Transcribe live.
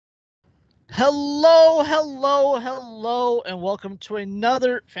Hello, hello, hello, and welcome to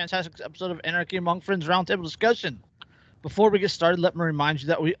another fantastic episode of Anarchy Among Friends Roundtable discussion. Before we get started, let me remind you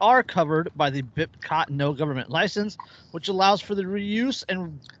that we are covered by the BIPCOT No Government License, which allows for the reuse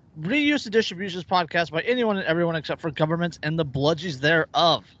and distribution of this podcast by anyone and everyone except for governments and the bludgies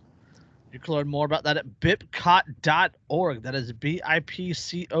thereof. You can learn more about that at bipcot.org. That is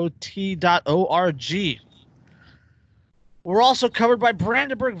BIPCOT.org. We're also covered by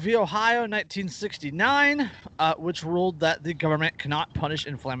Brandenburg v. Ohio in 1969, which ruled that the government cannot punish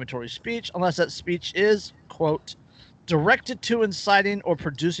inflammatory speech unless that speech is, quote, directed to inciting or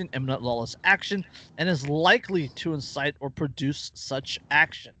producing imminent lawless action and is likely to incite or produce such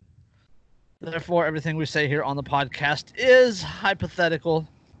action. Therefore, everything we say here on the podcast is hypothetical.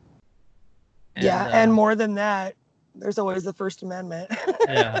 And more than that, there's always the First Amendment.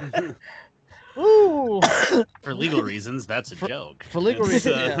 Yeah. Ooh. For legal reasons, that's a joke. For legal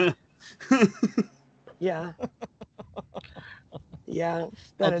reasons, yeah. Yeah.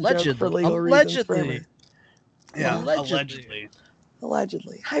 Been Allegedly. A joke for legal reasons forever. Yeah,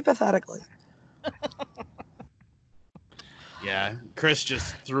 Allegedly. Hypothetically. Yeah, Chris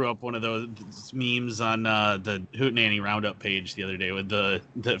just threw up one of those memes on the Hootenanny Roundup page the other day with the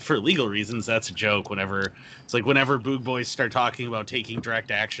for legal reasons, that's a joke. Whenever Boog Boys start talking about taking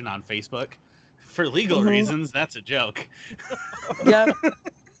direct action on Facebook, for legal reasons, that's a joke. Yep.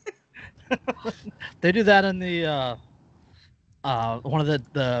 They do that in the one of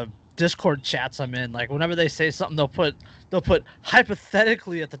the Discord chats I'm in. Like whenever they say something, they'll put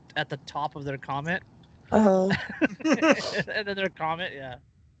hypothetically at the top of their comment. And then their comment, yeah.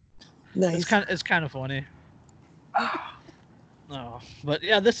 Nice. It's kind of funny. Oh, but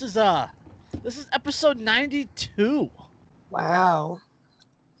yeah, this is episode 92. Wow.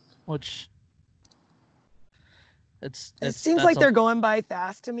 Which it seems like they're going by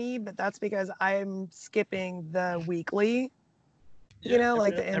fast to me, but that's because I'm skipping the weekly.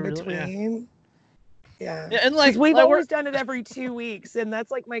 Like the in between. Yeah, and like we've always done it every 2 weeks, and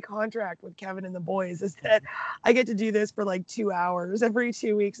that's like my contract with Kevin and the boys is that I get to do this for like 2 hours every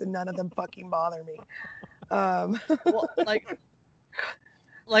 2 weeks, and none of them fucking bother me. Well,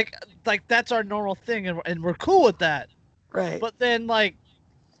 like that's our normal thing, and we're cool with that, right? But then like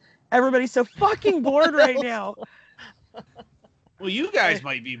everybody's so fucking bored right now. Well, you guys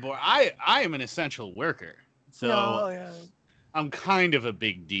might be bored. I am an essential worker, so I'm kind of a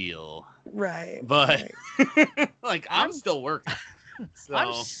big deal. Right. But like I'm still working. So.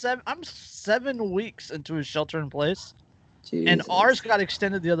 I'm 7 weeks into his shelter in place. Jesus. And ours got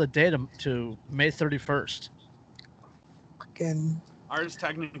extended the other day to May 31st. Fucking. Ours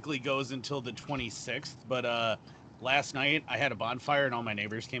technically goes until the 26th, but last night I had a bonfire and all my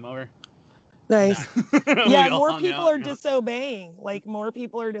neighbors came over. Nice. Yeah, more people are disobeying. Like more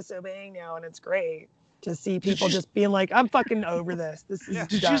people are disobeying now, and it's great to see people just being like, "I'm fucking over this. This is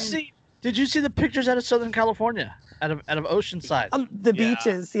done." Did you see the pictures out of Southern California, out of Oceanside? The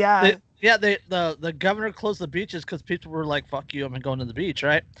beaches, yeah. The governor closed the beaches because people were like, "Fuck you, I'm going to the beach,"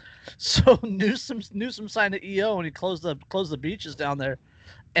 right? So Newsom signed an EO and he closed the beaches down there,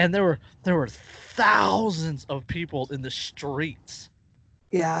 and there were thousands of people in the streets.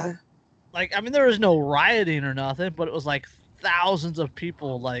 Yeah. Like, I mean, there was no rioting or nothing, but it was like thousands of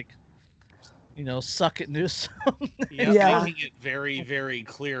people, like, suck at Newsom. Making it very, very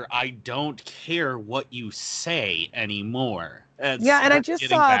clear, I don't care what you say anymore. And I just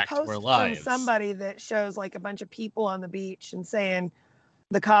saw a post from somebody that shows like a bunch of people on the beach and saying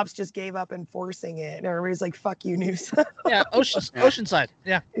the cops just gave up enforcing it, and everybody's like, "Fuck you, Newsom." Yeah, Oceanside.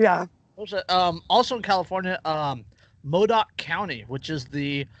 Yeah. Also in California, Modoc County, which is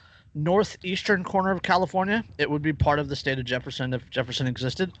the northeastern corner of California. It would be part of the state of Jefferson if Jefferson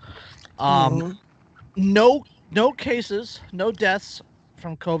existed. No cases, no deaths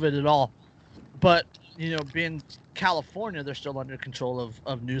from COVID at all. But, being California, they're still under control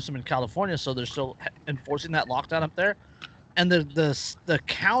of Newsom in California, so they're still enforcing that lockdown up there. And the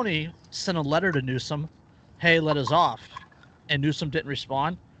county sent a letter to Newsom, "Hey, let us off." And Newsom didn't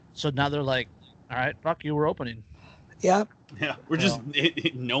respond. So now they're like, "All right, fuck you, we're opening." Yep. Yeah, we're just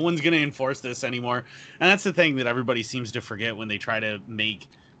no one's going to enforce this anymore. And that's the thing that everybody seems to forget when they try to make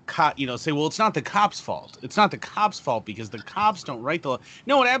say, well, it's not the cops' fault. It's not the cops' fault because the cops don't write the law.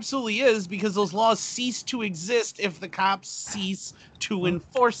 No, it absolutely is, because those laws cease to exist if the cops cease to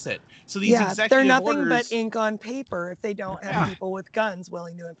enforce it. So these executive they're nothing orders, but ink on paper if they don't have people with guns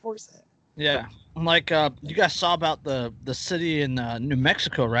willing to enforce it. Yeah. Like you guys saw about the city in New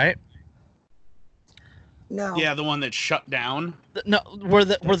Mexico, right? No. Yeah, the one that shut down. Where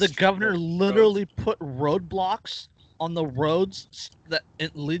the governor literally put roadblocks on the roads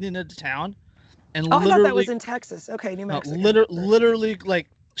leading into town, and I literally thought that was in Texas. Okay, New Mexico. Literally like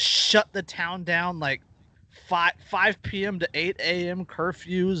shut the town down, like 5 p.m. to 8 a.m.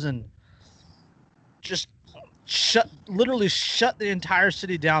 curfews, and just literally shut the entire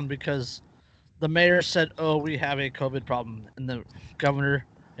city down because the mayor said, "Oh, we have a COVID problem," and the governor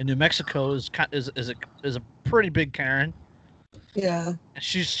in New Mexico is a pretty big Karen. Yeah. And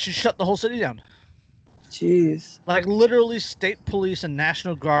she shut the whole city down. Jeez. Like literally, state police and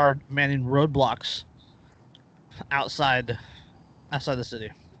National Guard manning roadblocks outside the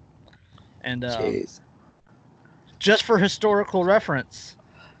city. And just for historical reference,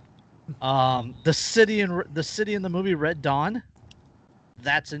 the city in the movie Red Dawn,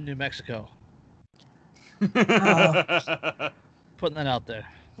 that's in New Mexico. Putting that out there.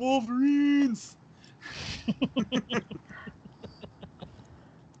 Wolverines.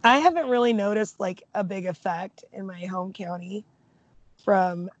 I haven't really noticed like a big effect in my home county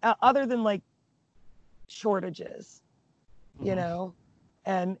from other than like shortages, you know,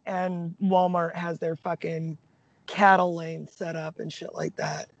 and Walmart has their fucking cattle lane set up and shit like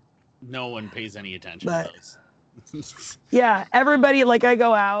that. No one pays any attention to those. Yeah, everybody, like I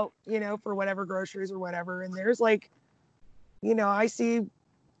go out, you know, for whatever groceries or whatever, and there's like, you know, I see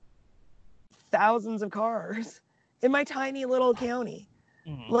thousands of cars in my tiny little county.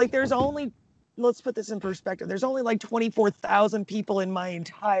 Like there's only, let's put this in perspective, there's only like 24,000 people in my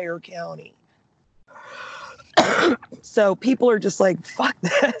entire county. So people are just like, fuck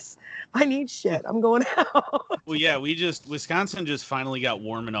this. I need shit. I'm going out. Well, yeah, Wisconsin just finally got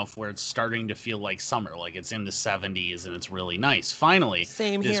warm enough where it's starting to feel like summer. Like it's in the 70s and it's really nice. Finally,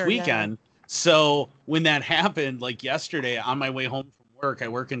 this weekend. Yeah. So when that happened, like yesterday on my way home from work, I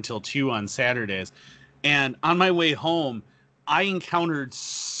work until 2 on Saturdays. And on my way home, I encountered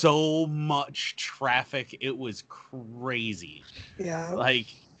so much traffic. It was crazy. Yeah. Like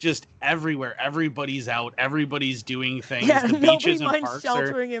just everywhere. Everybody's out. Everybody's doing things. Yeah, the beaches and parks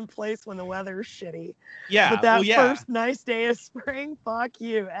sheltering in place when the weather's shitty. Yeah. But that first nice day of spring, fuck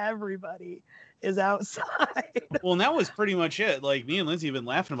you. Everybody is outside. Well, and that was pretty much it. Like me and Lindsay have been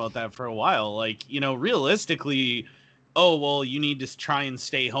laughing about that for a while. Like, you know, realistically, oh, well, you need to try and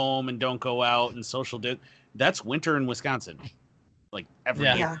stay home and don't go out and social that's winter in Wisconsin. Like every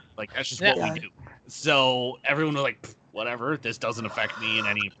year. Like that's just what we do. So everyone was like, whatever, this doesn't affect me in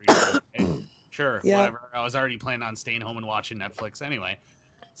any way. Sure, whatever. I was already planning on staying home and watching Netflix anyway.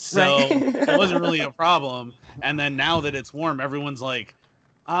 So it wasn't really a problem. And then now that it's warm, everyone's like,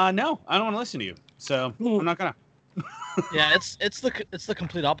 no, I don't want to listen to you. So I'm not gonna. Yeah, it's the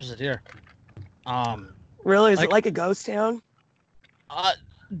complete opposite here. Really? Is it like a ghost town?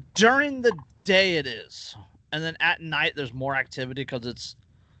 During the day it is. And then at night there's more activity because it's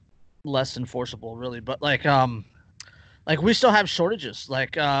less enforceable, really. But like we still have shortages.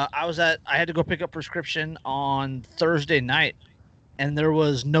 Like I had to go pick up prescription on Thursday night, and there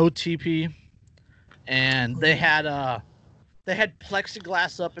was no TP, and they had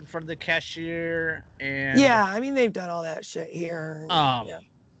plexiglass up in front of the cashier, and I mean they've done all that shit here. But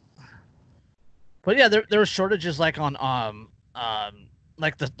yeah, there were shortages like on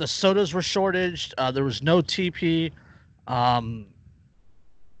like the sodas were shortaged. There was no TP. The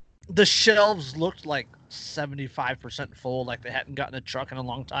shelves looked like 75% full, like they hadn't gotten a truck in a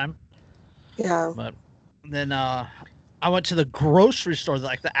long time. Yeah. But then I went to the grocery store,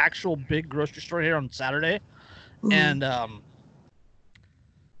 like the actual big grocery store here on Saturday, and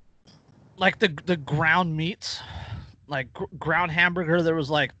like the ground meats, like ground hamburger. There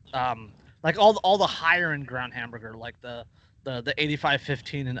was like all the higher end ground hamburger, like the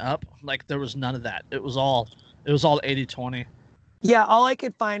 85-15 and up. Like there was none of that. It was all 80-20. Yeah, all I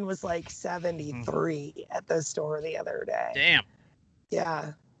could find was like 73 at the store the other day. Damn.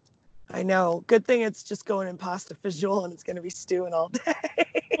 Yeah, I know. Good thing it's just going in pasta fagioli and it's going to be stewing all day.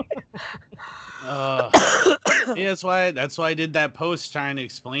 Yeah, that's why I did that post trying to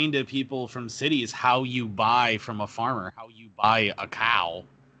explain to people from cities how you buy from a farmer, how you buy a cow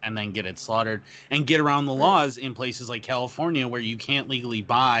and then get it slaughtered, and get around the laws in places like California where you can't legally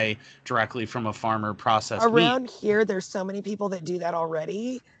buy directly from a farmer processed meat. Around here, there's so many people that do that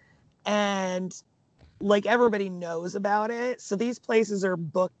already, and like everybody knows about it. So these places are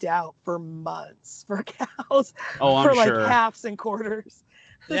booked out for months for cows. Oh, I'm for like sure. halves and quarters.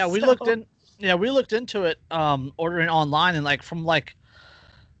 Yeah, we looked into it, ordering online, and like from like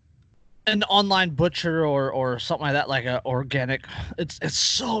an online butcher or something like that, like a organic, it's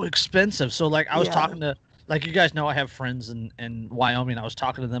so expensive. So like I was talking to, like, you guys know I have friends in Wyoming. I was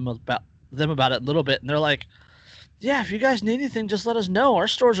talking to them about it a little bit, and they're like, yeah, if you guys need anything, just let us know. Our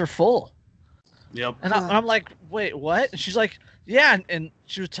stores are full. Yep. And I'm like, wait, what? And she's like, yeah. And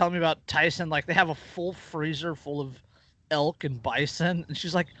she was telling me about Tyson. Like, they have a full freezer full of elk and bison. And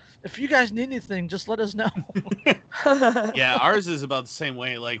she's like, if you guys need anything, just let us know. Yeah, ours is about the same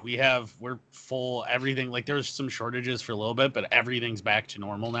way. Like, we're full, everything. Like, there's some shortages for a little bit, but everything's back to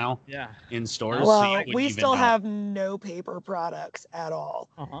normal now. Yeah. In stores. Well, so you wouldn't we even still know. have no paper products at all.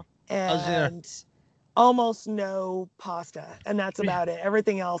 Uh-huh. And almost no pasta, and that's about it.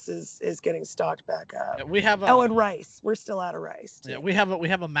 Everything else is getting stocked back up. Yeah, we have and rice. We're still out of rice. Too. Yeah, we have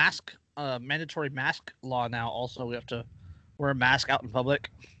a mask, mandatory mask law now. Also, we have to wear a mask out in public.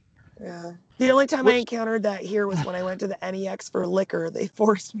 Yeah. The only time I encountered that here was when I went to the NEX for liquor. They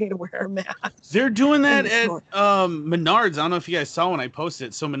forced me to wear a mask. They're doing that at Menards. I don't know if you guys saw when I posted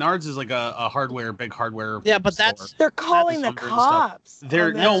it. So Menards is like a big hardware. Yeah, but store. that's they're calling the cops.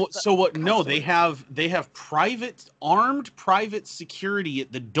 They're they have armed private security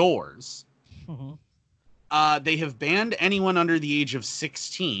at the doors. Mm-hmm. They have banned anyone under the age of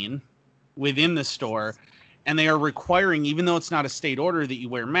 16 within the store. And they are requiring, even though it's not a state order that you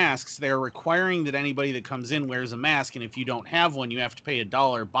wear masks, they are requiring that anybody that comes in wears a mask. And if you don't have one, you have to pay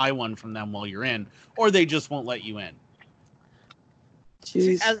 $1, buy one from them while you're in, or they just won't let you in.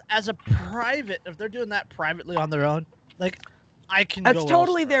 See, as a private, if they're doing that privately on their own, like, I can That's go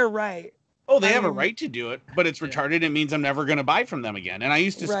totally elsewhere. their right. Oh, they have a right to do it, but it's retarded. It means I'm never going to buy from them again. And I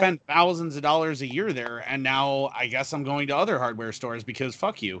used to spend thousands of dollars a year there, and now I guess I'm going to other hardware stores because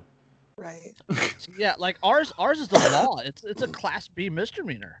fuck you. Right. Yeah, like ours is the law. It's a Class B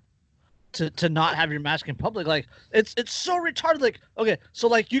misdemeanor to not have your mask in public. Like, it's so retarded. Like, okay, so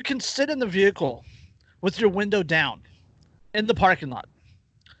like you can sit in the vehicle with your window down in the parking lot,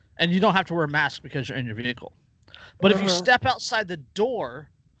 and you don't have to wear a mask because you're in your vehicle. But if you step outside the door,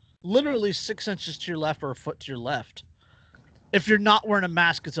 literally 6 inches to your left or a foot to your left, if you're not wearing a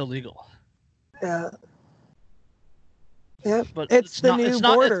mask, it's illegal. Yeah. Yep, but it's the new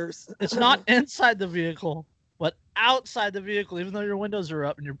borders. It's not inside the vehicle, but outside the vehicle, even though your windows are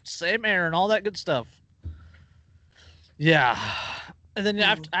up and your same air and all that good stuff. Yeah, and then you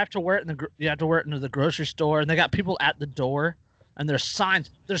have to wear it into the grocery store, and they got people at the door, and there's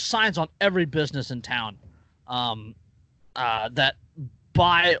signs on every business in town, that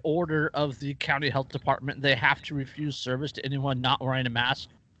by order of the county health department, they have to refuse service to anyone not wearing a mask.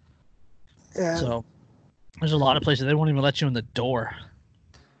 Yeah. So. There's a lot of places they won't even let you in the door.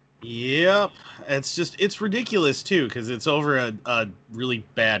 Yep. It's ridiculous too, because it's over a really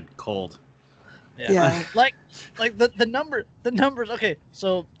bad cold. Yeah. Like the numbers. Okay,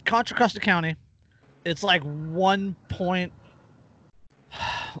 so Contra Costa County, it's like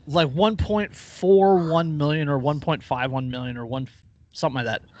 1.41 million or 1.51 million or something like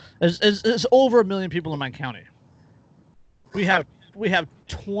that. It's over 1 million people in my county. We have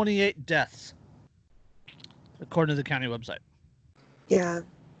 28 deaths. According to the county website. Yeah.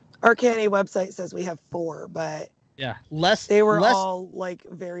 Our county website says we have 4, but yeah, they were all like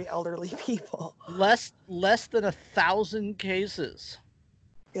very elderly people. Less than 1,000 cases.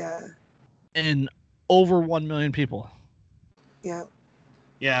 Yeah. And over 1 million people. Yeah.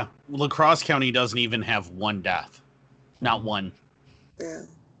 Yeah. La Crosse County doesn't even have one death. Not one. Yeah.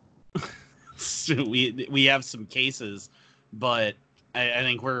 So we have some cases, but I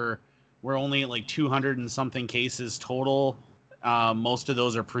think we're only at like 200 and something cases total. Most of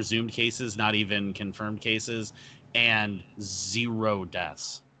those are presumed cases, not even confirmed cases, and 0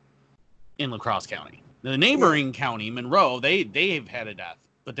 deaths in La Crosse County. The neighboring county, Monroe, they've had a death,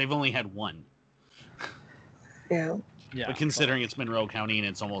 but they've only had 1. Yeah. Yeah. But considering it's Monroe County and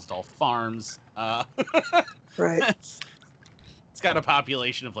it's almost all farms, right. It's got a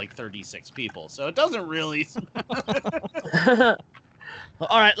population of like 36 people, so it doesn't really.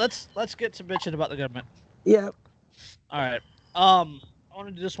 All right, let's get to bitching about the government. Yep. All right. I want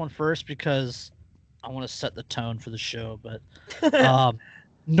to do this one first because I want to set the tone for the show. But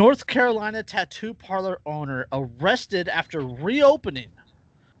North Carolina tattoo parlor owner arrested after reopening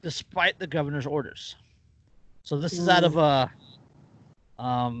despite the governor's orders. So this is out of I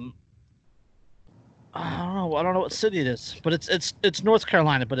don't know what city it is, but it's North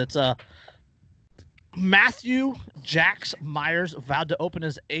Carolina, but it's Matthew Jax Myers vowed to open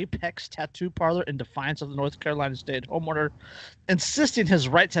his Apex tattoo parlor in defiance of the North Carolina stay-at-home order, insisting his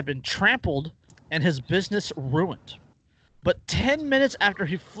rights have been trampled and his business ruined. But 10 minutes after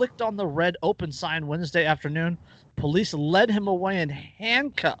he flicked on the red open sign Wednesday afternoon, police led him away in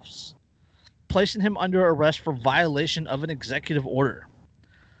handcuffs, placing him under arrest for violation of an executive order.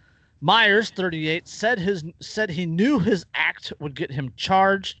 Myers, 38, said he knew his act would get him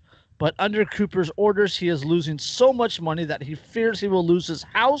charged, but under Cooper's orders, he is losing so much money that he fears he will lose his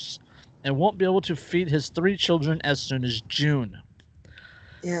house and won't be able to feed his 3 children as soon as June.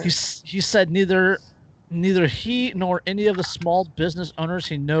 Yeah. He said neither he nor any of the small business owners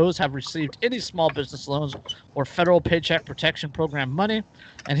he knows have received any small business loans or federal Paycheck Protection Program money,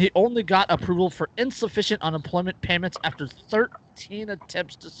 and he only got approval for insufficient unemployment payments after 13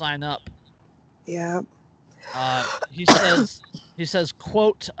 attempts to sign up. Yeah. He says,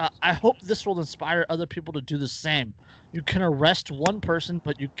 quote, I hope this will inspire other people to do the same. You can arrest one person,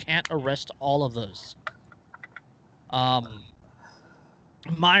 but you can't arrest all of those.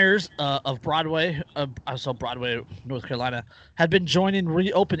 Myers of Broadway, North Carolina, had been joining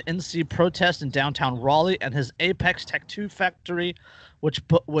Reopen NC protests in downtown Raleigh, and his Apex Tattoo Factory,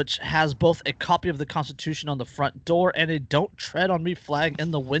 which has both a copy of the Constitution on the front door and a "Don't Tread on Me" flag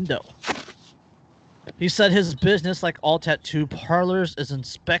in the window. He said his business, like all tattoo parlors, is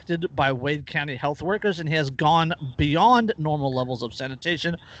inspected by Wade County health workers, and he has gone beyond normal levels of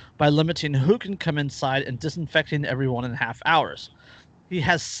sanitation by limiting who can come inside and disinfecting every 1.5 hours. He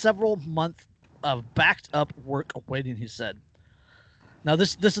has several months of backed up work awaiting, he said. Now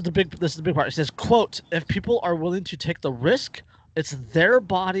this is the big part. He says, quote, if people are willing to take the risk, it's their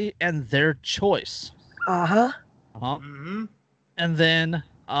body and their choice. Uh-huh. Mm-hmm. And then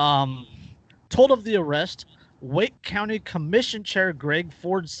told of the arrest, Wake County Commission Chair Greg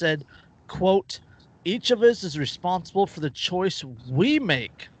Ford said, quote, each of us is responsible for the choice we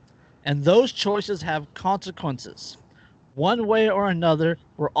make, and those choices have consequences. One way or another,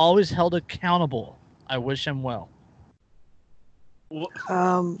 we're always held accountable. I wish him well.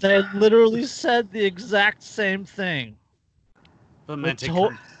 They literally said the exact same thing. But meant it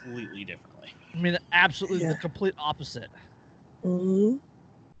completely differently. I mean, absolutely the complete opposite. Mm-hmm.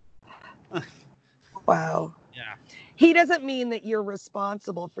 Wow. Yeah. He doesn't mean that you're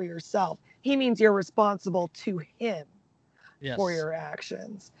responsible for yourself. He means you're responsible to him for your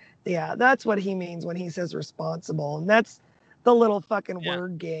actions. Yeah, that's what he means when he says responsible. And that's the little fucking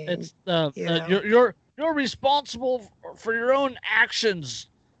word game. It's you're responsible for your own actions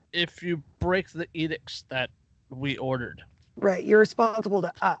if you break the edicts that we ordered. Right. You're responsible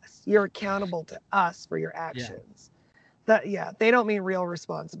to us. You're accountable to us for your actions. They don't mean real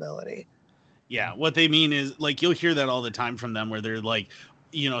responsibility. Yeah, what they mean is, like, you'll hear that all the time from them where they're like,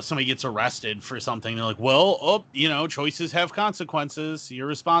 you know, somebody gets arrested for something. They're like, well, choices have consequences. You're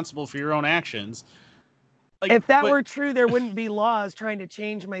responsible for your own actions. Like, if that were true, there wouldn't be laws trying to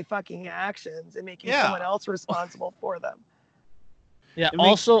change my fucking actions and making someone else responsible for them. Yeah, it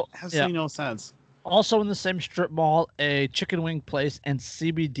also has no sense. Also in the same strip mall, a chicken wing place and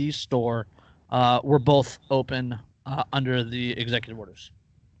CBD store were both open under the executive orders.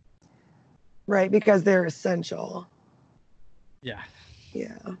 Right, because they're essential. Yeah.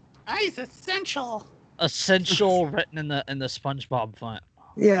 Yeah. It's essential. Essential written in the SpongeBob font.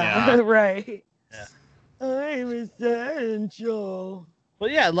 Yeah. Right. Yeah. I'm essential.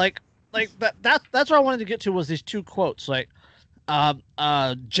 But yeah, like that's what I wanted to get to was these two quotes. Like,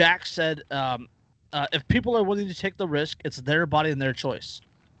 Jack said, if people are willing to take the risk, it's their body and their choice.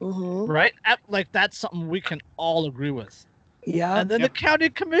 Mm-hmm. Right? Like that's something we can all agree with. Yeah. And then the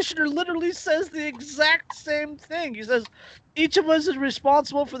county commissioner literally says the exact same thing. He says, each of us is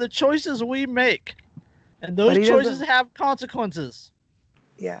responsible for the choices we make. And those choices have consequences.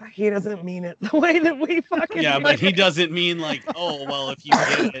 Yeah, he doesn't mean it the way that we fucking Yeah, but he doesn't mean like, oh, well, if you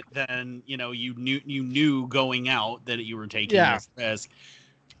get it, then, you know, you knew going out that you were taking this risk.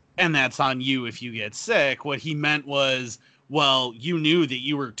 And that's on you if you get sick. What he meant was, well, you knew that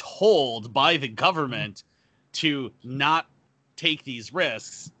you were told by the government to not take these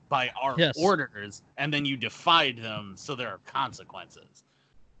risks by our orders, and then you defied them, so there are consequences.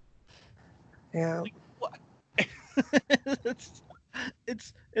 Yeah. Like, what?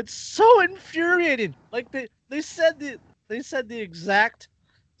 it's so infuriating. Like they said the exact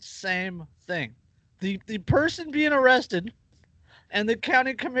same thing. The person being arrested and the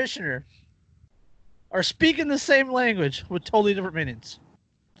county commissioner are speaking the same language with totally different meanings.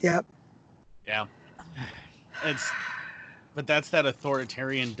 Yep. Yeah. But that's that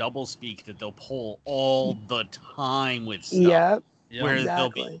authoritarian doublespeak that they'll pull all the time with stuff. Yep. Where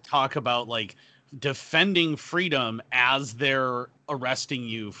they'll talk about like defending freedom as they're arresting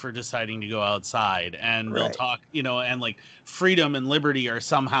you for deciding to go outside, and they'll talk, you know, and like freedom and liberty are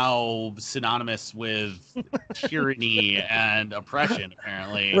somehow synonymous with tyranny and oppression,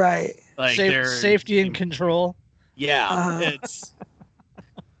 apparently. Right. Like safety and control. Yeah. It's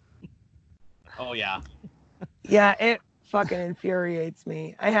oh yeah. Yeah, it fucking infuriates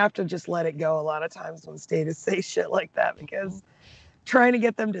me. I have to just let it go a lot of times when status say shit like that, because trying to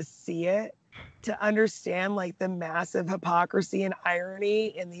get them to see it to understand like the massive hypocrisy and irony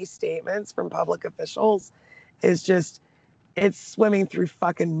in these statements from public officials is just, it's swimming through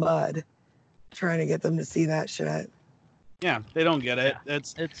fucking mud trying to get them to see that shit. Yeah, they don't get it.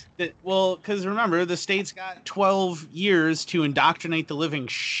 Yeah. Well, because remember, the state's got 12 years to indoctrinate the living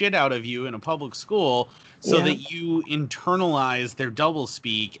shit out of you in a public school so that you internalize their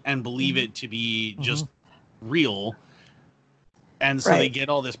doublespeak and believe it to be just real. And so they get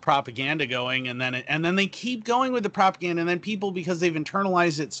all this propaganda going, and then they keep going with the propaganda, and then people, because they've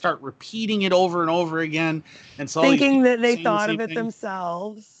internalized it, start repeating it over and over again, and so thinking that they thought of it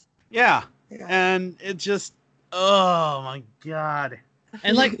themselves. Yeah, and it just, oh my god!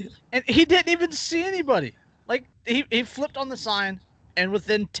 And and he didn't even see anybody. Like he flipped on the sign, and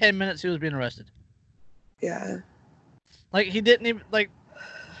within 10 minutes he was being arrested. Yeah. Like he didn't even like.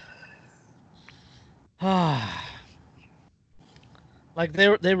 Like they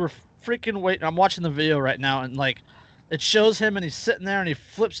were freaking waiting. I'm watching the video right now, and like it shows him, and he's sitting there, and he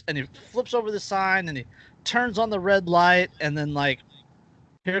flips over the sign, and he turns on the red light, and then like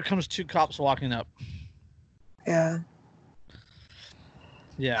here comes two cops walking up. Yeah.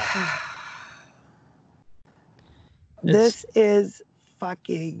 Yeah. This is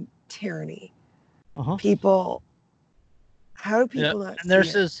fucking tyranny. People, how do people not and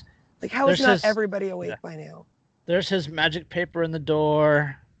there's see it? his like how is not everybody awake by now? There's his magic paper in the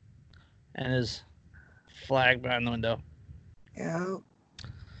door and his flag behind the window. Yeah.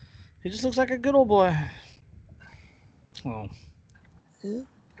 He just looks like a good old boy. Oh. Yeah.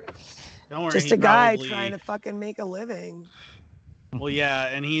 Don't worry, just a guy trying to fucking make a living. Well, yeah,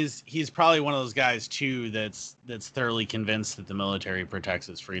 and he's probably one of those guys too that's thoroughly convinced that the military protects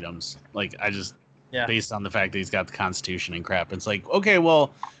his freedoms. Like based on the fact that he's got the Constitution and crap. It's like, okay,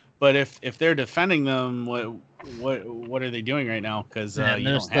 well, but if they're defending them, what are they doing right now? Because you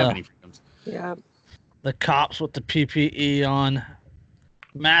don't have any freedoms. Yeah. The cops with the PPE on,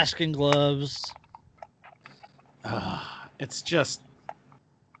 mask and gloves. It's just.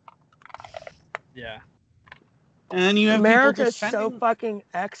 Yeah. And you have America's so fucking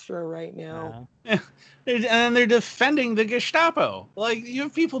extra right now. Yeah. And they're defending the Gestapo. Like, you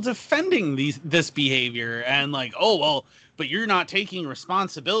have people defending this behavior and like, oh well, but you're not taking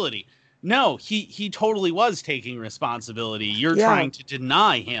responsibility. No, he totally was taking responsibility. You're trying to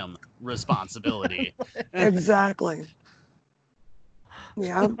deny him responsibility. Exactly.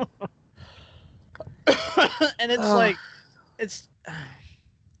 Yeah. And it's like, it's.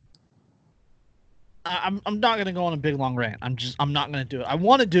 I'm not gonna go on a big long rant. I'm not gonna do it. I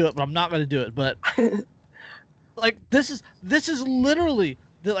want to do it, but I'm not gonna do it. But like this is literally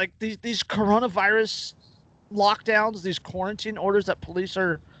these coronavirus lockdowns, these quarantine orders that police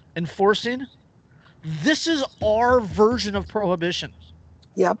are enforcing. This is our version of prohibition.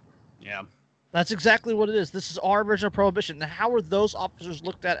 Yep. Yeah. That's exactly what it is. This is our version of prohibition. Now, how were those officers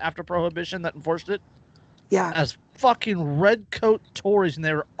looked at after prohibition that enforced it? Yeah. As fucking redcoat Tories, and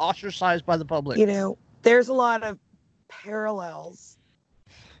they were ostracized by the public. You know, there's a lot of parallels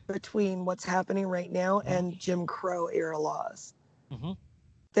between what's happening right now and Jim Crow era laws. Mm-hmm.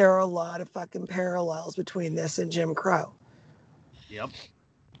 There are a lot of fucking parallels between this and Jim Crow. Yep.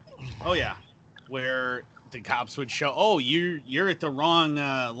 Oh yeah, where the cops would show, oh, you're at the wrong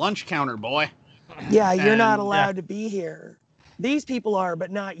lunch counter, boy. Yeah, you're not allowed to be here. These people are,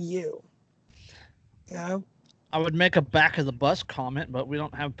 but not you. Yeah. I would make a back of the bus comment, but we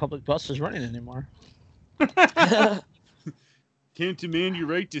don't have public buses running anymore. Can't demand your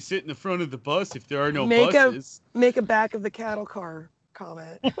right to sit in the front of the bus if there are no buses. Make a back of the cattle car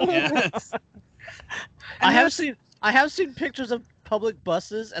comment. Yes. I have seen pictures of public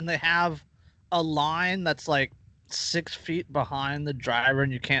buses, and they have a line that's like 6 feet behind the driver,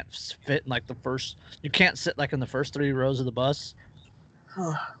 and you can't fit in like you can't sit like in the first 3 rows of the bus.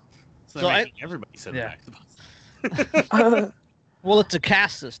 So everybody sit back of the bus. Well, it's a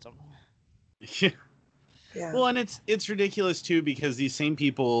caste system. Yeah. Well, and it's ridiculous too, because these same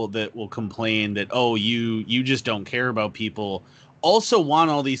people that will complain that, oh, you just don't care about people, also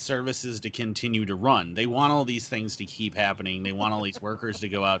want all these services to continue to run. They want all these things to keep happening. They want all these workers to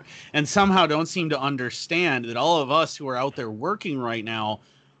go out, and somehow don't seem to understand that all of us who are out there working right now,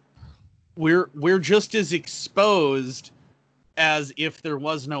 we're just as exposed as if there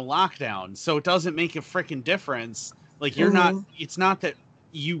was no lockdown. So it doesn't make a freaking difference. Like, you're not, it's not that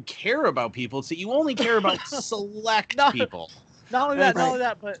you care about people, it's that you only care about select people. Not only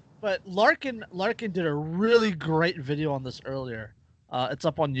that, but Larkin did a really great video on this earlier. It's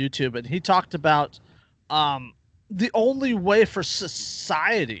up on YouTube, and he talked about the only way for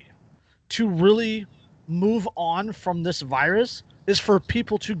society to really move on from this virus is for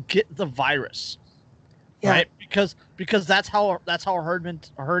people to get the virus, right? Because that's how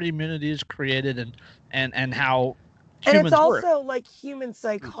herd immunity is created, and how And humans it's work. also like human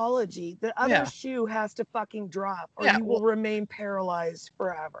psychology. The other Yeah. shoe has to fucking drop, or Yeah, you will remain paralyzed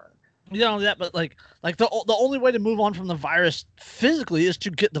forever. You know that, but like the only way to move on from the virus physically is to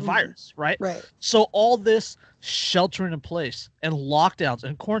get the virus, right? Right. So all this sheltering in place and lockdowns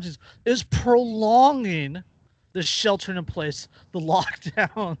and quarantines is prolonging the sheltering in place, the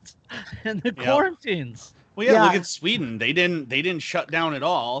lockdowns, and the quarantines. Well, yeah, look at Sweden. They didn't shut down at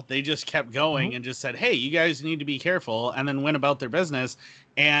all. They just kept going and just said, "Hey, you guys need to be careful," and then went about their business.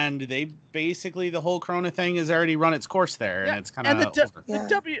 And they basically, the whole Corona thing has already run its course there, and it's kind of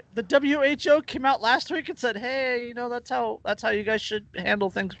the WHO came out last week and said, "Hey, you know, that's how you guys should handle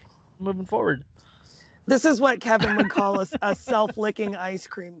things moving forward." This is what Kevin would call a self-licking ice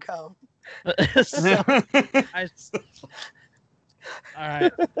cream cone. All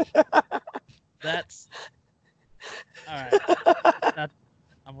right. That's all right.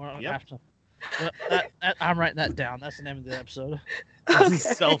 I'm gonna have to. I'm writing that down. That's the name of the episode. Okay.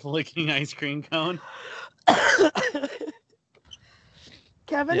 Self-licking ice cream cone.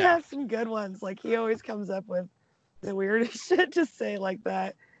 Kevin has some good ones. Like, he always comes up with the weirdest shit to say, like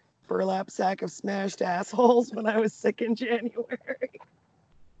that burlap sack of smashed assholes when I was sick in January.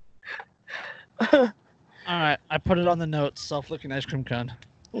 All right, I put it on the notes. Self-licking ice cream cone.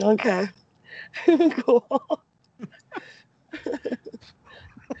 Okay. Cool.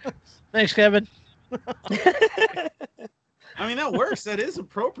 Thanks, Kevin. I mean, that works. That is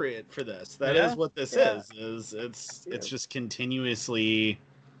appropriate for this. That is what this is. It's just continuously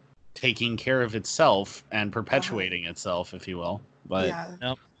taking care of itself and perpetuating itself, if you will. But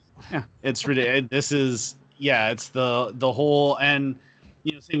it's ridiculous. This is it's the whole, and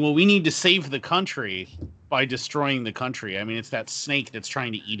saying, well, we need to save the country by destroying the country. I mean, it's that snake that's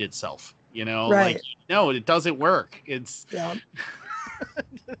trying to eat itself. Right. Like, no, it doesn't work. It's and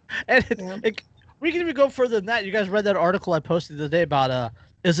we can even go further than that. You guys read that article I posted the other day about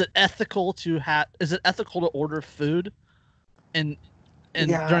is it ethical to order food and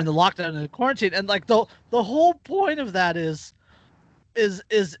during the lockdown and the quarantine? And like the whole point of that is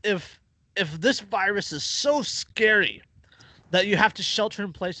if this virus is so scary that you have to shelter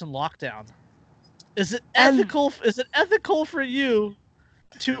in place and lockdown, is it ethical for you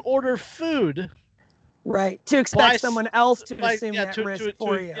to order food? Right. To expect someone else to assume that risk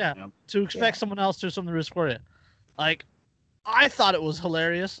for you. Yeah. To expect someone else to assume the risk for you. Like, I thought it was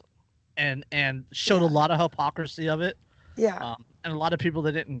hilarious and showed a lot of hypocrisy of it. Yeah. And a lot of people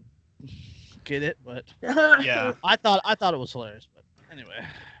that didn't get it, but yeah. I thought it was hilarious. But anyway.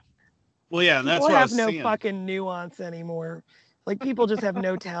 Well, yeah, and that's people what have I was no fucking nuance anymore. Like, people just have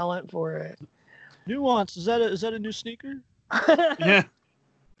no talent for it. Nuance, is that a new sneaker? Yeah.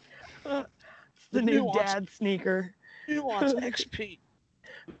 The new dad sneaker. Nuance XP.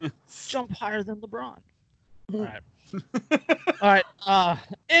 Jump higher than LeBron. All right.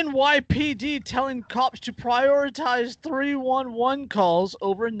 NYPD telling cops to prioritize 311 calls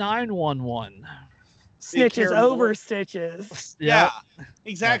over 911. Snitches over stitches. Yeah,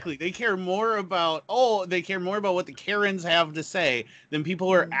 exactly. They care more about what the Karens have to say than people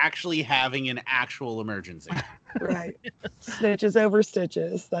who are actually having an actual emergency. Right. Snitches over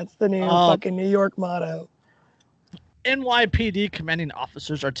stitches. That's the new fucking New York motto. NYPD commanding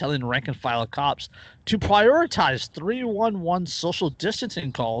officers are telling rank and file cops to prioritize 311 social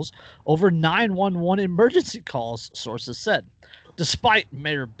distancing calls over 911 emergency calls, sources said. Despite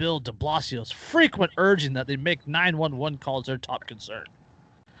Mayor Bill de Blasio's frequent urging that they make 911 calls their top concern.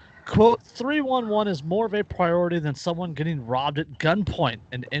 Quote, 311 is more of a priority than someone getting robbed at gunpoint,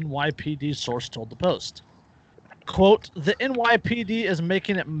 an NYPD source told the Post. Quote, the NYPD is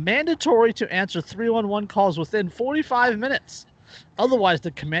making it mandatory to answer 311 calls within 45 minutes. Otherwise,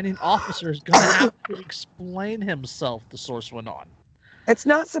 the commanding officer is going to have to explain himself, the source went on. It's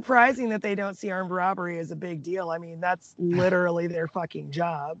not surprising that they don't see armed robbery as a big deal. I mean, that's literally their fucking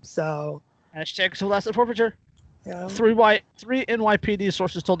job. So hashtag civil asset forfeiture. Yeah. Three NYPD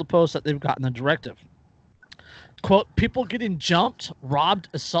sources told the Post that they've gotten the directive. Quote, people getting jumped, robbed,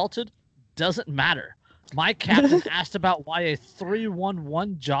 assaulted doesn't matter. My captain asked about why a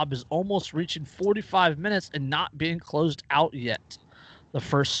 311 job is almost reaching 45 minutes and not being closed out yet. The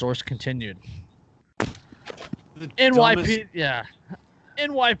first source continued.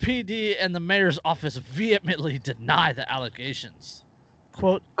 NYPD and the mayor's office vehemently deny the allegations.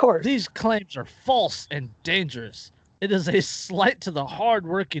 Quote, of course. These claims are false and dangerous. It is a slight to the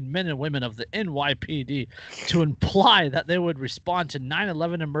hard-working men and women of the NYPD to imply that they would respond to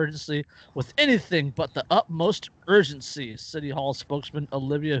 9/11 emergency with anything but the utmost urgency, City Hall spokesman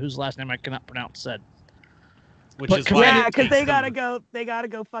Olivia, whose last name I cannot pronounce, said. Which is why yeah, because they gotta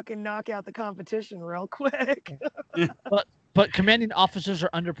go fucking knock out the competition real quick. But commanding officers are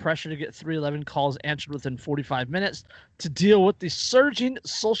under pressure to get 311 calls answered within 45 minutes to deal with the surging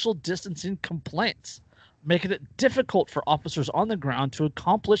social distancing complaints, making it difficult for officers on the ground to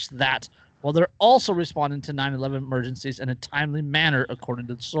accomplish that while they're also responding to 9/11 emergencies in a timely manner, according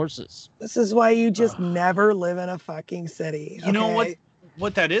to the sources. This is why you just never live in a fucking city. You know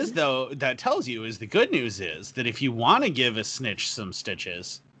what that is, though, that tells you is the good news is that if you want to give a snitch some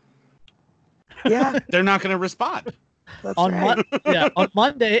stitches, yeah, they're not going to respond. That's on right. on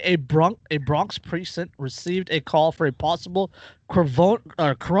Monday, a Bronx precinct received a call for a possible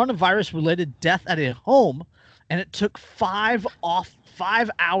coronavirus-related death at a home, and it took 5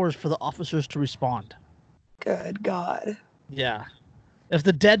 hours for the officers to respond. Good God. Yeah. If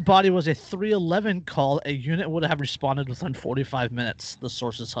the dead body was a 311 call, a unit would have responded within 45 minutes, the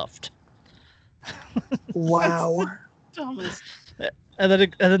sources huffed. Wow. Dumbest. And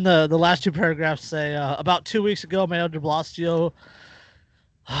then the last two paragraphs say, about 2 weeks ago, Mayor de Blasio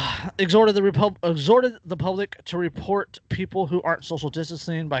exhorted the public to report people who aren't social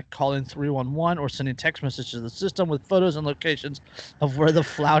distancing by calling 311 or sending text messages to the system with photos and locations of where the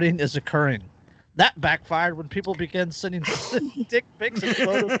flouting is occurring. That backfired when people began sending dick pics and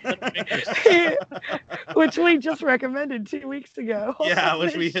photos of their fingers. Which we just recommended 2 weeks ago. Yeah,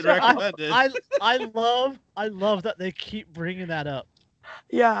 which we had recommended. I love that they keep bringing that up.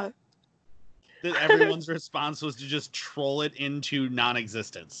 Yeah. That everyone's response was to just troll it into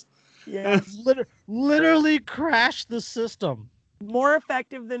non-existence. Yeah. Literally crash the system. More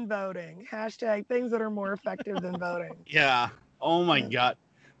effective than voting. Hashtag things that are more effective than voting. Yeah. Oh my God.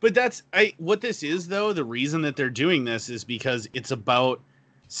 But what this is, though, the reason that they're doing this is because it's about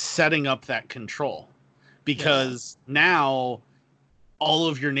setting up that control. Because now all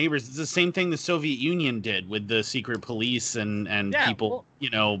of your neighbors, it's the same thing the Soviet Union did with the secret police and people,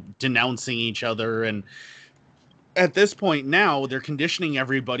 denouncing each other. And at this point now, they're conditioning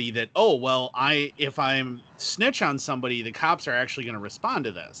everybody that, oh, well, if I'm snitch on somebody, the cops are actually going to respond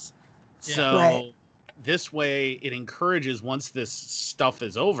to this. Yeah. So... Right. This way, it encourages once this stuff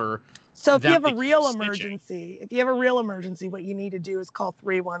is over. So if you have a real emergency, what you need to do is call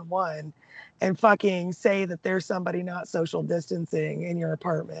 311 and fucking say that there's somebody not social distancing in your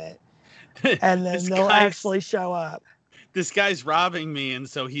apartment, and then they'll actually show up. This guy's robbing me, and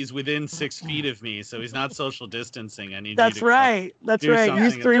so he's within 6 feet of me, so he's not social distancing. That's right. That's right.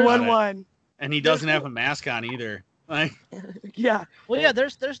 Use 311. And he doesn't have a mask on either. Like, yeah. Well, yeah.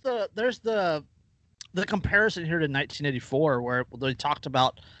 There's the comparison here to 1984, where they talked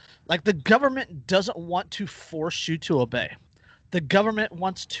about, like, the government doesn't want to force you to obey. The government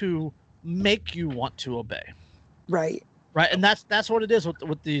wants to make you want to obey. Right. Right. And that's what it is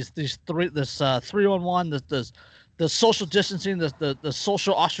with this 311, the social distancing, the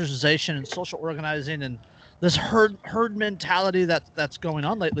social ostracization and social organizing, and this herd mentality that's going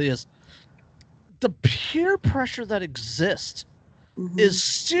on lately is the peer pressure that exists. Mm-hmm. Is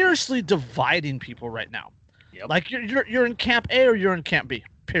seriously dividing people right now. Yep. Like you're in camp A or you're in camp B.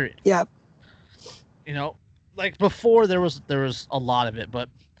 Period. Yep. Like before there was a lot of it, but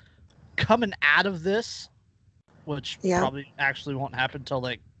coming out of this, which probably actually won't happen till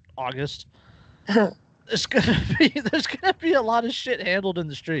like August, there's gonna be a lot of shit handled in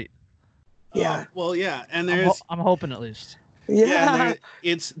the street. Yeah. Well, yeah, and I'm hoping at least. Yeah,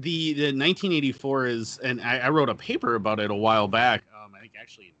 it's the 1984 is, and I wrote a paper about it a while back. I think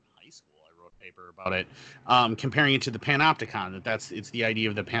actually in high school I wrote a paper about it, comparing it to the Panopticon. It's the idea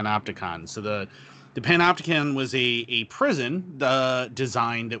of the Panopticon. So the Panopticon was a prison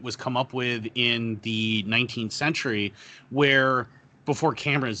design that was come up with in the 19th century, where before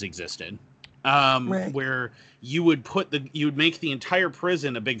cameras existed, right. Where you would make the entire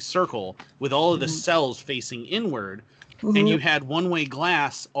prison a big circle with all of the cells facing inward. Mm-hmm. And you had one-way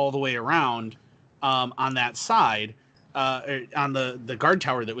glass all the way around on that side, on the guard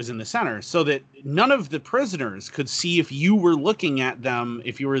tower that was in the center, so that none of the prisoners could see if you were looking at them,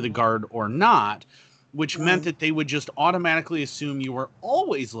 if you were the guard or not, which meant that they would just automatically assume you were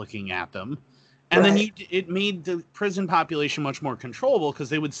always looking at them. And then it made the prison population much more controllable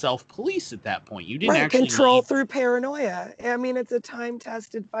because they would self-police at that point. You didn't actually control through paranoia. I mean, it's a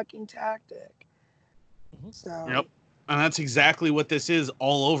time-tested fucking tactic. So. Yep. And that's exactly what this is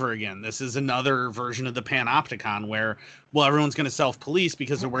all over again. This is another version of the Panopticon where, well, everyone's going to self-police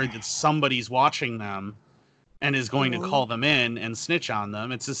because they're worried that somebody's watching them. and is going to Mhm. call them in and snitch on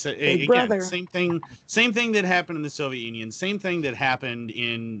them. It's Big again, brother. same thing that happened in the Soviet Union, same thing that happened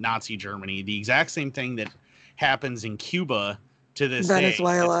in Nazi Germany, the exact same thing that happens in Cuba to this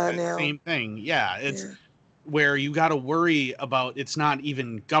Venezuela day. It's the now. same thing. Yeah, it's Yeah. where you got to worry about, it's not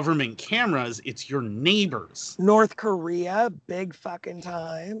even government cameras, it's your neighbors. North Korea, big fucking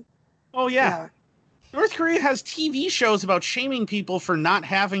time. Oh yeah. North Korea has TV shows about shaming people for not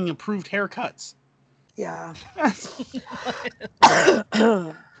having approved haircuts. Yeah.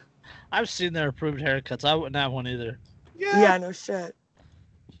 I've seen their approved haircuts. I wouldn't have one either. Yeah, no shit.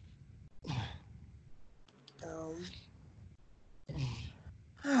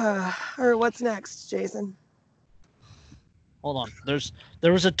 All right, what's next, Jason? Hold on.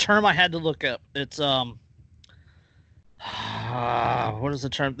 There was a term I had to look up. It's what is the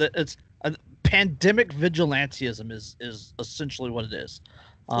term? It's pandemic vigilantism is essentially what it is.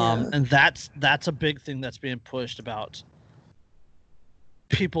 And that's a big thing that's being pushed about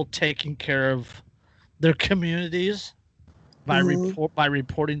people taking care of their communities by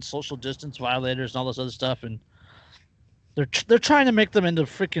reporting social distance violators and all this other stuff, and they're trying to make them into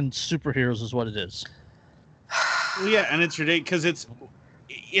freaking superheroes is what it is. Well, yeah, and it's ridiculous because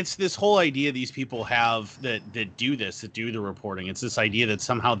it's this whole idea these people have that do the reporting. It's this idea that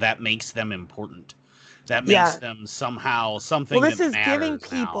somehow that makes them important. That makes them somehow something. Well, this that is giving matters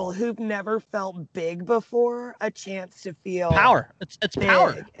people now. who've never felt big before a chance to feel power. It's big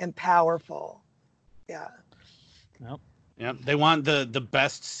power and powerful. Yeah. Yep. Yep. They want the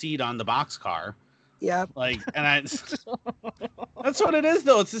best seat on the boxcar. Yep. Like, and that's what it is,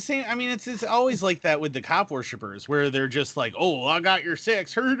 though. It's the same. I mean, it's always like that with the cop worshippers, where they're just like, "Oh, I got your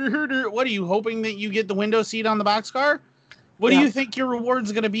 6. Herder. What are you hoping that you get the window seat on the boxcar? What do you think your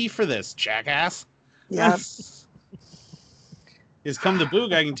reward's going to be for this, jackass?" Yeah. Is come to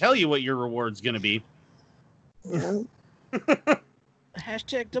Boog, I can tell you what your reward's going to be. Yeah.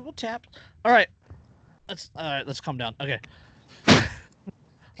 Hashtag double tap. All right. Let's calm down. Okay.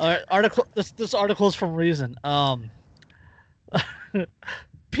 All right, article. This article is from Reason.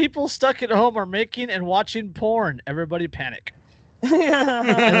 People stuck at home are making and watching porn. Everybody panic.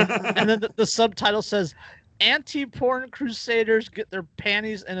 And then the subtitle says, "Anti-porn crusaders get their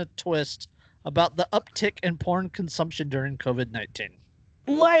panties in a twist about the uptick in porn consumption during COVID-19."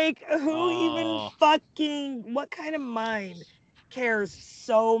 Like, who even fucking, what kind of mind cares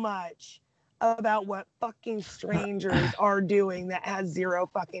so much about what fucking strangers are doing that has zero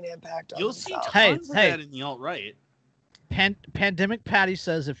fucking impact on You'll see themselves? tons of that in the alt-right. Pandemic Patty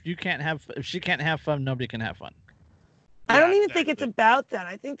says if she can't have fun, nobody can have fun. I don't even think it's about that.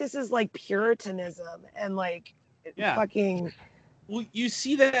 I think this is like Puritanism and like fucking. Well, you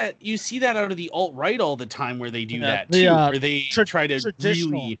see that out of the alt-right all the time, where they do that the, too, where they try to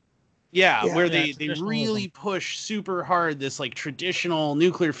really, where they really traditionalism. push super hard this like traditional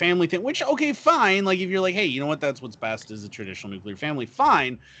nuclear family thing. Which, okay, fine. Like if you're like, hey, you know what, that's what's best is a traditional nuclear family,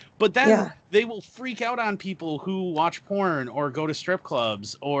 fine. But then they will freak out on people who watch porn or go to strip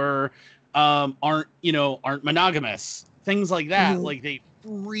clubs or aren't monogamous, things like that. Like they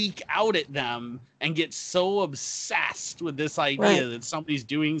freak out at them and get so obsessed with this idea that somebody's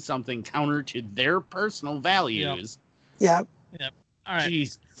doing something counter to their personal values. Yep. All right.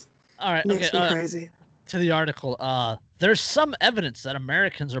 Jeez. All right. Makes Okay. me crazy. To the article. There's some evidence that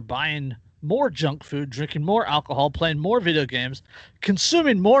Americans are buying more junk food, drinking more alcohol, playing more video games,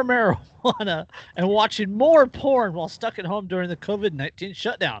 consuming more marijuana, and watching more porn while stuck at home during the COVID-19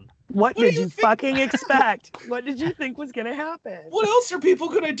 shutdown. What did you fucking expect? What did you think was going to happen? What else are people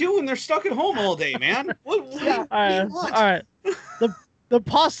going to do when they're stuck at home all day, man? All right. The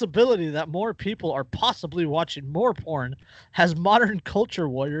possibility that more people are possibly watching more porn has modern culture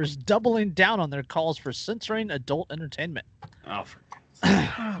warriors doubling down on their calls for censoring adult entertainment. Oh,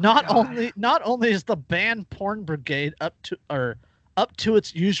 Not only is the banned porn brigade up to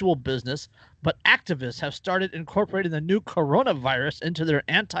its usual business, but activists have started incorporating the new coronavirus into their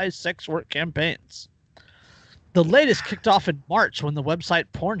anti-sex work campaigns. The latest kicked off in March when the website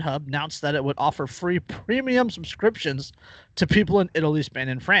Pornhub announced that it would offer free premium subscriptions to people in Italy, Spain,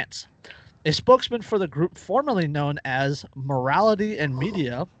 and France. A spokesman for the group formerly known as Morality and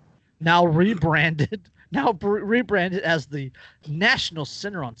Media, now rebranded as the National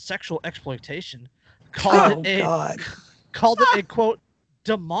Center on Sexual Exploitation, called it a quote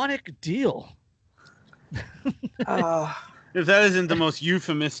demonic deal. If that isn't the most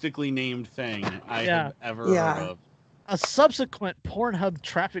euphemistically named thing I have ever heard of. A subsequent Pornhub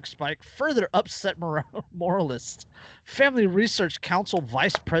traffic spike further upset moralists. Family Research Council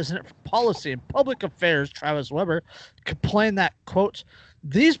Vice President for Policy and Public Affairs, Travis Weber, complained that, quote,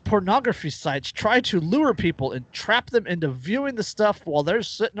 these pornography sites try to lure people and trap them into viewing the stuff while they're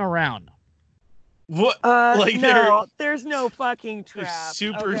sitting around. What? No, there's no fucking they're trap.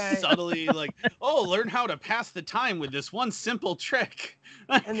 super okay? subtly like, oh, learn how to pass the time with this one simple trick.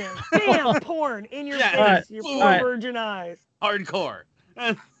 And then, bam, porn in your Yeah, face, your poor virgin eyes. Hardcore.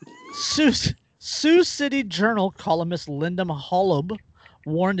 Sioux City Journal columnist Linda Holub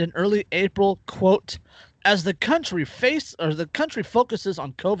warned in early April, quote, as the country focuses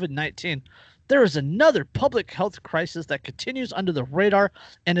on COVID-19, there is another public health crisis that continues under the radar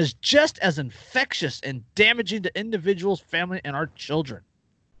and is just as infectious and damaging to individuals, family, and our children.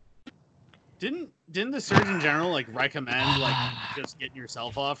 Didn't the Surgeon General recommend just getting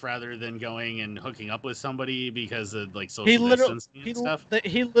yourself off rather than going and hooking up with somebody because of social distancing and stuff?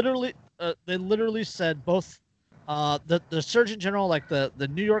 They literally said both the Surgeon General, the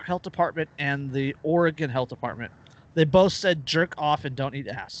New York Health Department and the Oregon Health Department, they both said jerk off and don't eat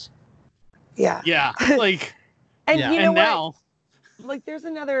ass. Yeah. Yeah. And yeah. you know and what? now There's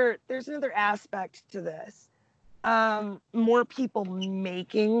another aspect to this. More people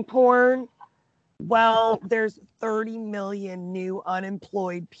making porn. Well, there's 30 million new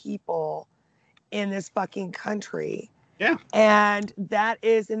unemployed people in this fucking country. Yeah. And that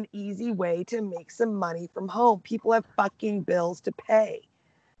is an easy way to make some money from home. People have fucking bills to pay.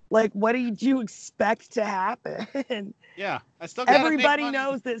 What did you expect to happen? Yeah. I still gotta Everybody make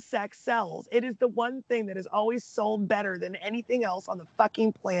money. knows that sex sells. It is the one thing that has always sold better than anything else on the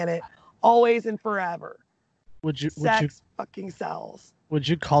fucking planet, always and forever. Sex fucking sells. Would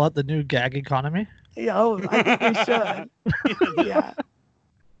you call it the new gag economy? Yeah, I think we should. Yeah.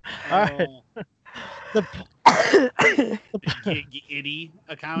 All right. The gig-itty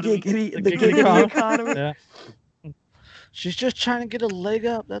economy. The gig gig economy. economy. Yeah. She's just trying to get a leg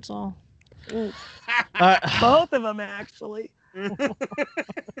up. That's all. Both of them, actually.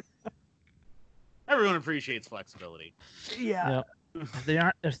 Everyone appreciates flexibility. Yeah.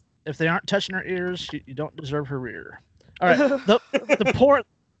 If they aren't touching her ears, you don't deserve her rear. All right. The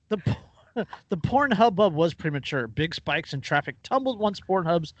porn hubbub was premature. Big spikes in traffic tumbled once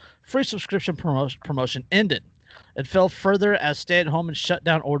Pornhub's free subscription promotion ended. It fell further as stay-at-home and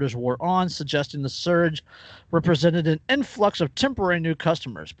shutdown orders wore on, suggesting the surge represented an influx of temporary new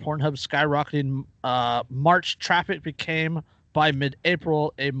customers. Pornhub's skyrocketing March traffic became, by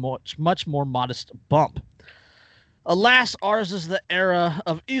mid-April, a much more modest bump. Alas, ours is the era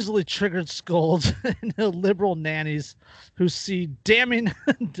of easily triggered scolds and liberal nannies who see damning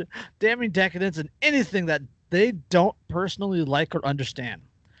decadence in anything that they don't personally like or understand.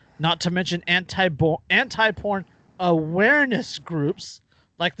 Not to mention anti-porn awareness groups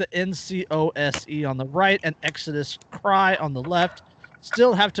like the NCOSE on the right and Exodus Cry on the left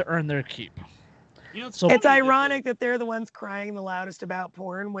still have to earn their keep. It's ironic that they're the ones crying the loudest about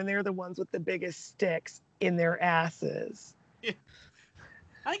porn when they're the ones with the biggest sticks in their asses. Yeah.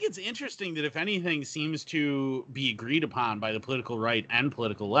 I think it's interesting that if anything seems to be agreed upon by the political right and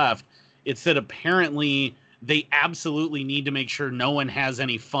political left, it's that apparently they absolutely need to make sure no one has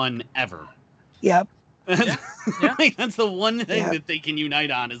any fun ever. Yep. Yeah. That's the one thing that they can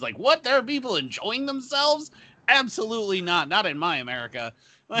unite on is what? There are people enjoying themselves? Absolutely not. Not in my America.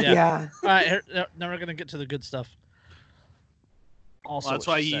 Yeah. All right, now we're going to get to the good stuff. Also, well, that's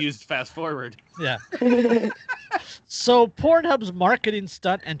why you used fast forward. Yeah. So Pornhub's marketing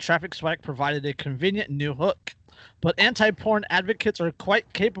stunt and traffic spike provided a convenient new hook, but anti-porn advocates are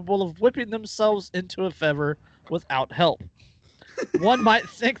quite capable of whipping themselves into a fever without help. One might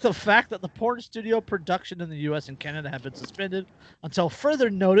think the fact that the porn studio production in the U.S. and Canada have been suspended until further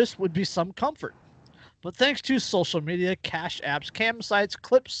notice would be some comfort. But thanks to social media, cash apps, cam sites,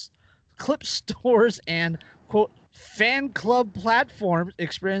 clip stores, and, quote, fan club platforms,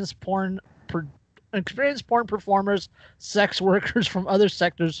 experienced porn performers, sex workers from other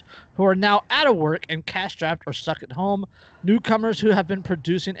sectors who are now out of work and cash-strapped or stuck at home, newcomers who have been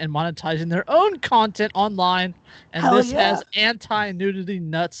producing and monetizing their own content online, and has anti-nudity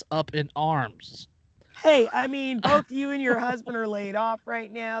nuts up in arms. Hey, I mean, both you and your husband are laid off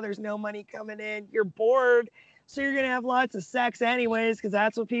right now. There's no money coming in. You're bored, so you're going to have lots of sex anyways, because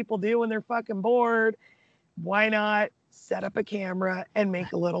that's what people do when they're fucking bored. Why not set up a camera and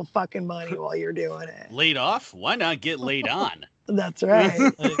make a little fucking money while you're doing it? Laid off? Why not get laid on? That's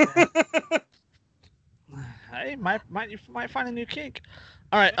right. Hey, you might find a new kink.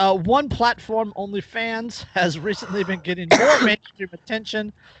 All right, one platform, OnlyFans, has recently been getting more mainstream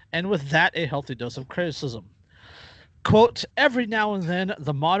attention, and with that, a healthy dose of criticism. Quote, every now and then,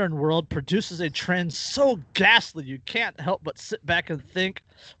 the modern world produces a trend so ghastly you can't help but sit back and think,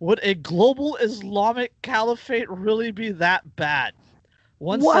 would a global Islamic caliphate really be that bad?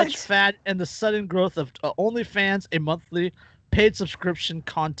 One such What? fad and the sudden growth of OnlyFans, a monthly paid subscription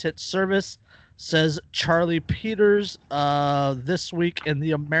content service, says Charlie Peters this week in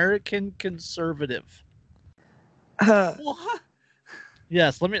the American Conservative. What?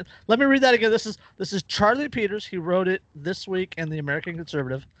 Yes, let me read that again. This is Charlie Peters. He wrote it this week in the American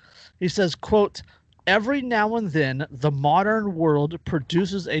Conservative. He says, quote, every now and then the modern world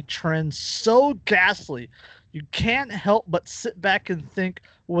produces a trend so ghastly you can't help but sit back and think,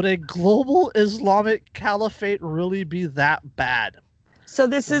 would a global Islamic caliphate really be that bad? So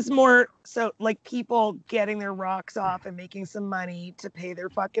this is more so like people getting their rocks off and making some money to pay their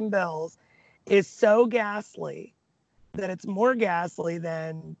fucking bills is so ghastly that it's more ghastly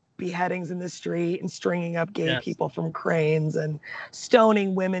than beheadings in the street and stringing up gay people from cranes and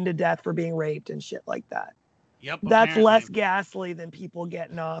stoning women to death for being raped and shit like that. Yep. That's less ghastly than people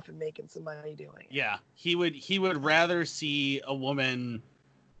getting off and making some money doing it. Yeah, he would rather see a woman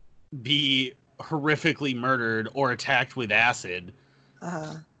be horrifically murdered or attacked with acid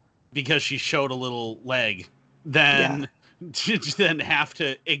because she showed a little leg than have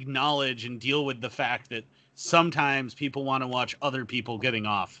to acknowledge and deal with the fact that sometimes people want to watch other people getting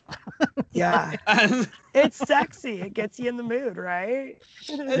off. Yeah. It's sexy. It gets you in the mood, right?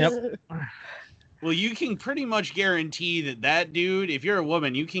 Yep. Well, you can pretty much guarantee that dude, if you're a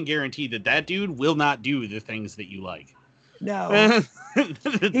woman, you can guarantee that dude will not do the things that you like. No.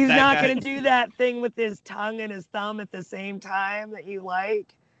 He's not going to do that thing with his tongue and his thumb at the same time that you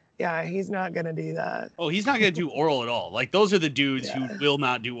like. Yeah, he's not going to do that. Oh, he's not going to do oral at all. Like, those are the dudes who will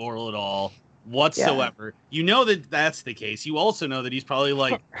not do oral at all whatsoever. Yeah. You know that that's the case. You also know that he's probably,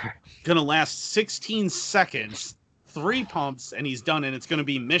 like, going to last 16 seconds, 3 pumps, and he's done, and it's going to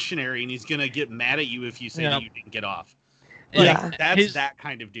be missionary, and he's going to get mad at you if you say that you didn't get off. Like, that's that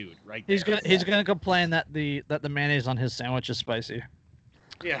kind of dude, right there. He's gonna complain that the mayonnaise on his sandwich is spicy.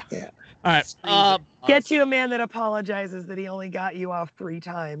 Yeah. All right. Get you a man that apologizes that he only got you off 3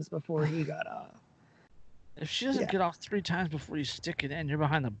 times before he got off. If she doesn't get off 3 times before you stick it in, you're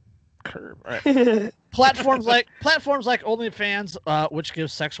behind the curve. All right. platforms like OnlyFans, which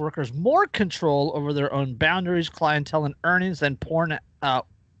gives sex workers more control over their own boundaries, clientele, and earnings than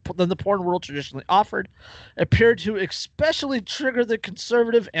the porn world traditionally offered, appear to especially trigger the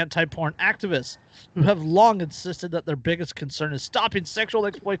conservative anti-porn activists who have long insisted that their biggest concern is stopping sexual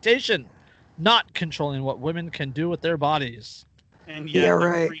exploitation, not controlling what women can do with their bodies. And yet they're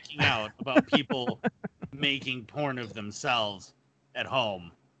freaking out about people making porn of themselves at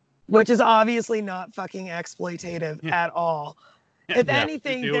home. Which is obviously not fucking exploitative at all. If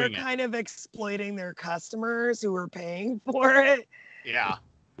anything, they're kind of exploiting their customers who are paying for it. Yeah.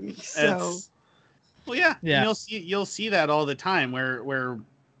 So, and you'll see that all the time where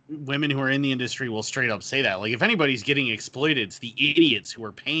women who are in the industry will straight up say that. Like, if anybody's getting exploited, it's the idiots who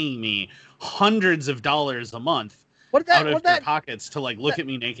are paying me hundreds of dollars a month out of their pockets to look at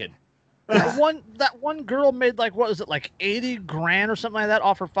me naked. That one girl made like 80 grand or something like that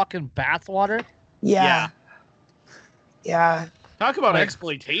off her fucking bathwater. Yeah. Talk about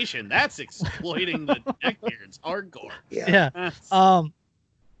exploitation. That's exploiting the neckbeards hardcore. Yeah.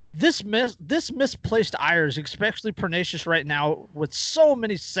 This misplaced ire is especially pernicious right now with so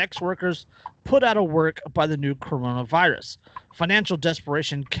many sex workers put out of work by the new coronavirus. Financial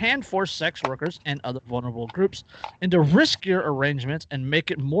desperation can force sex workers and other vulnerable groups into riskier arrangements and make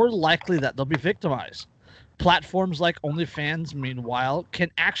it more likely that they'll be victimized. Platforms like OnlyFans, meanwhile,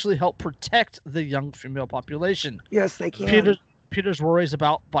 can actually help protect the young female population. Yes, they can. Peters worries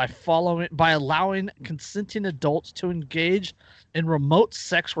about by allowing consenting adults to engage in remote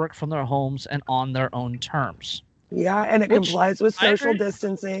sex work from their homes and on their own terms. Yeah, and it complies with social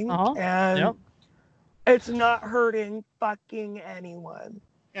distancing, and it's not hurting fucking anyone.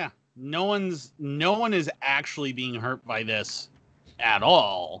 Yeah, no one is actually being hurt by this at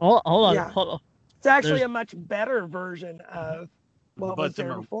all. Hold on. It's actually a much better version of what was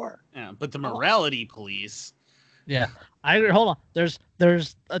there before. Yeah, but the morality police. Yeah, I agree. Hold on.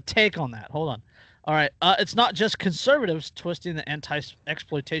 There's a take on that. Hold on. All right. It's not just conservatives twisting the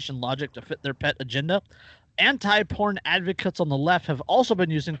anti-exploitation logic to fit their pet agenda. Anti-porn advocates on the left have also been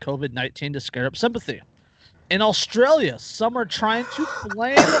using COVID-19 to scare up sympathy. In Australia, some are trying to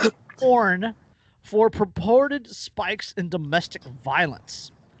blame porn for purported spikes in domestic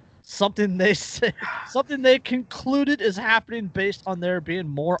violence. Something they concluded is happening based on there being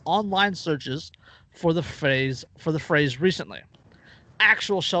more online searches for the phrase recently.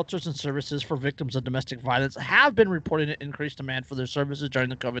 actual shelters and services for victims of domestic violence have been reporting an increased demand for their services during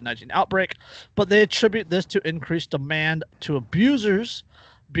the COVID-19 outbreak, but they attribute this to increased demand to abusers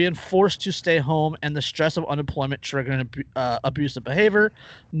being forced to stay home and the stress of unemployment triggering abusive behavior,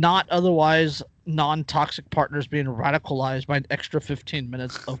 not otherwise non-toxic partners being radicalized by an extra 15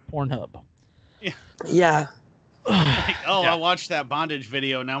 minutes of Pornhub. Yeah. Like, oh, Yeah. I watched that bondage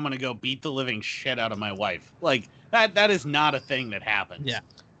video. Now I'm gonna go beat the living shit out of my wife. Like that is not a thing that happens. Yeah.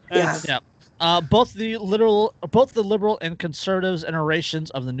 That's- Yeah. Both the liberal and conservatives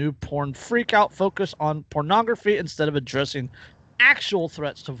iterations of the new porn freakout focus on pornography instead of addressing actual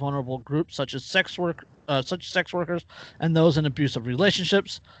threats to vulnerable groups such as sex workers and those in abusive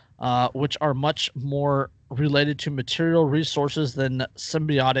relationships, which are much more related to material resources than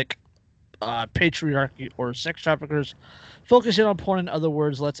symbiotic patriarchy or sex traffickers. Focusing on porn, in other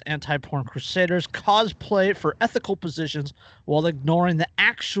words, lets anti-porn crusaders cosplay for ethical positions while ignoring the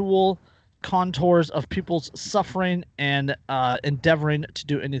actual contours of people's suffering and endeavoring to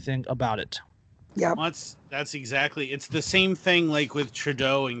do anything about it. Yep. Well, that's exactly. It's the same thing like with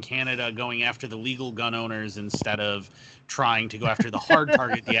Trudeau in Canada going after the legal gun owners instead of trying to go after the hard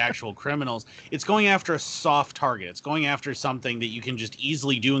target, the actual criminals. It's going after a soft target. It's going after something that you can just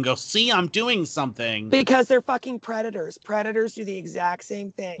easily do and go, see, I'm doing something. Because they're fucking predators. Predators do the exact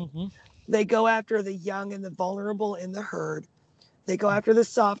same thing. Mm-hmm. They go after the young and the vulnerable in the herd. They go after the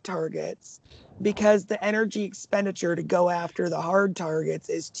soft targets because the energy expenditure to go after the hard targets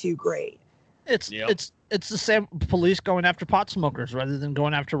is too great. It's the same police going after pot smokers rather than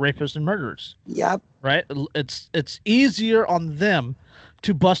going after rapists and murderers. Yep. Right? It's easier on them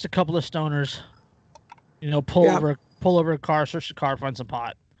to bust a couple of stoners, pull over a car, search the car, find some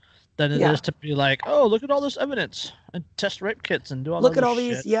pot, than it is to be like, oh, look at all this evidence and test rape kits and do all. Look at all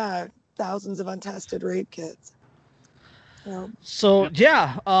shit. these, thousands of untested rape kits. Yep. So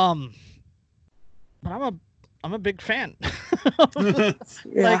but I'm a big fan.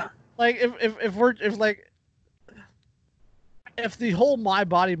 Yeah. Like if the whole my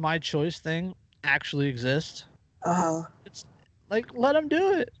body my choice thing actually exists, it's like, let them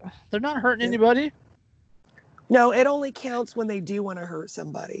do it. They're not hurting anybody. No, it only counts when they do want to hurt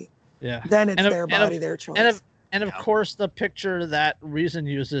somebody. Yeah. Then it's their body, their choice. And of course, the picture that Reason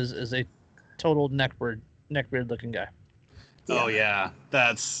uses is a total neckbeard looking guy. Oh yeah,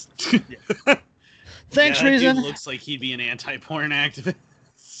 that's. Thanks, that Reason. Dude looks like he'd be an anti-porn activist.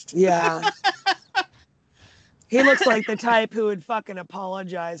 Yeah. He looks like the type who would fucking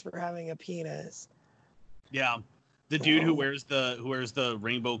apologize for having a penis. Yeah. The dude who wears the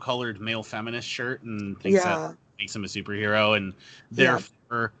rainbow colored male feminist shirt and thinks that makes him a superhero, and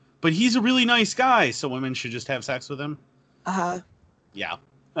therefore but he's a really nice guy, so women should just have sex with him. Yeah.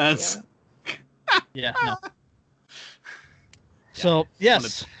 That's no. So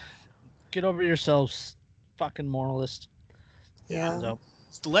yes. Get over yourselves, fucking moralist. Yeah. So,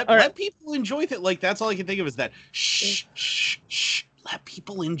 let people enjoy it. Like, that's all I can think of is that shh. Let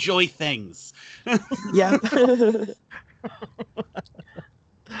people enjoy things. Yeah.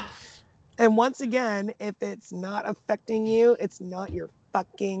 And once again, if it's not affecting you, it's not your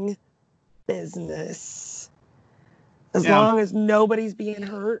fucking business. As long as nobody's being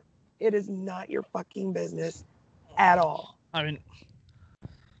hurt, it is not your fucking business at all. I mean,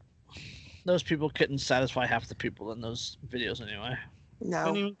 those people couldn't satisfy half the people in those videos anyway. No.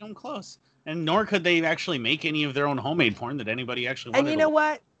 Couldn't even come close. And nor could they actually make any of their own homemade porn that anybody actually wanted. And you know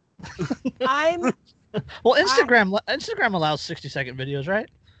what? Well, Instagram allows 60-second videos, right?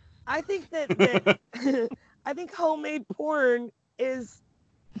 I think that I think homemade porn is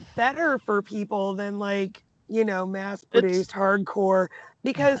better for people than mass-produced hardcore,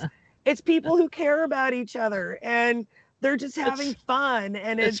 because it's people who care about each other and they're just having fun,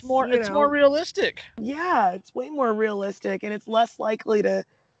 and it's more realistic. Yeah, it's way more realistic, and it's less likely to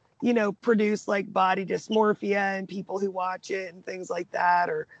produce like body dysmorphia and people who watch it and things like that,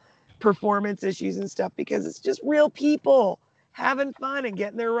 or performance issues and stuff, because it's just real people having fun and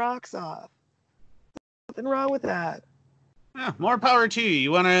getting their rocks off. Nothing wrong with that. Yeah, more power to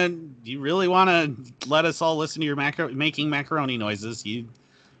you. You really wanna let us all listen to your making macaroni noises? You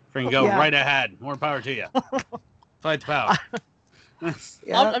go right ahead. More power to you. Fight the power. I'm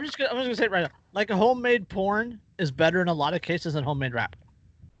just gonna say it right now. Like, a homemade porn is better in a lot of cases than homemade rap.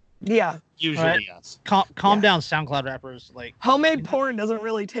 Yeah. Usually, yes. Calm down, SoundCloud rappers. Like, homemade porn doesn't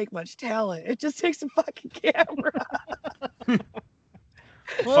really take much talent. It just takes a fucking camera.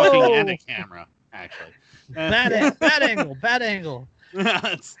 Fucking and a camera, actually. Bad angle.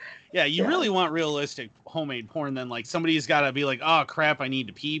 Yeah, you really want realistic homemade porn. Then like somebody's got to be like, oh crap, I need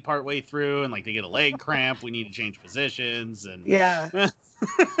to pee partway through, and like they get a leg cramp. We need to change positions, and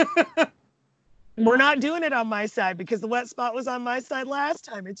We're not doing it on my side because the wet spot was on my side last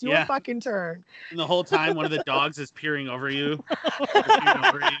time. It's your fucking turn. And the whole time, one of the dogs is peering over you, from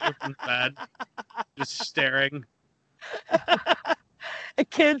the bed, just staring. A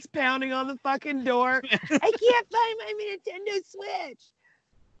kid's pounding on the fucking door. I can't find my Nintendo Switch.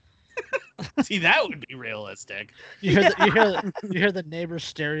 See, that would be realistic. You hear the neighbor's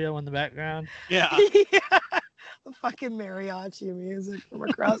stereo in the background. Yeah. The fucking mariachi music from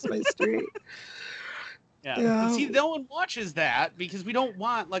across my street. Yeah. See, no one watches that because we don't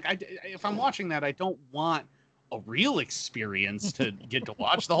want, like, if I'm watching that, I don't want a real experience to get to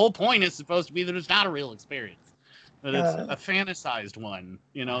watch. The whole point is supposed to be that it's not a real experience, that it's a fantasized one,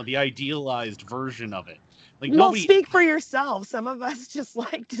 the idealized version of it. Like, speak for yourself. Some of us just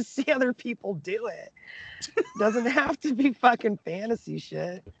like to see other people do it. Doesn't have to be fucking fantasy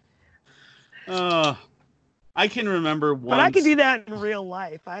shit. I can remember once. But I can do that in real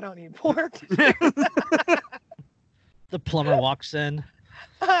life. I don't need porn. The plumber walks in.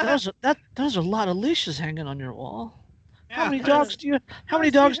 Those are a lot of leashes hanging on your wall. Yeah. How many dogs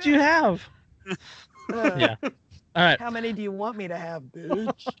do you have? Yeah. All right. How many do you want me to have,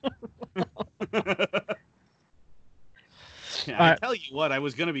 bitch? I tell you what, I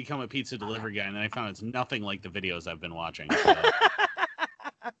was going to become a pizza delivery guy, and then I found it's nothing like the videos I've been watching. So.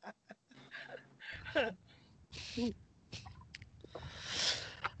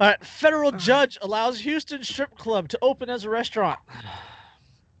 All right, federal judge allows Houston strip club to open as a restaurant.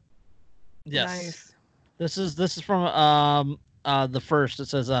 Yes. Nice. This is from the first. It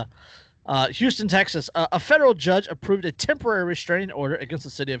says Houston, Texas. A federal judge approved a temporary restraining order against the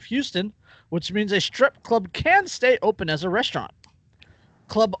city of Houston, which means a strip club can stay open as a restaurant.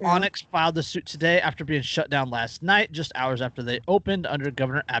 Club Onyx filed the suit today after being shut down last night, just hours after they opened under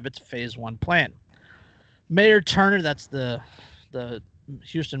Governor Abbott's Phase 1 plan. Mayor Turner, that's the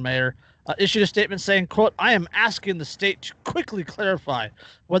Houston mayor, issued a statement saying, quote, I am asking the state to quickly clarify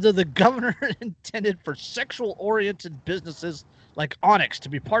whether the governor intended for sexual-oriented businesses like Onyx to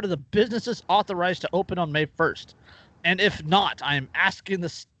be part of the businesses authorized to open on May 1st. And if not, I am asking the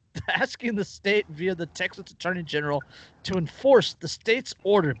state via the Texas Attorney General to enforce the state's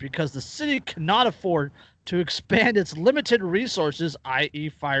order because the city cannot afford to expand its limited resources, i.e.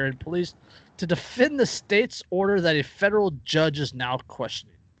 fire and police, to defend the state's order that a federal judge is now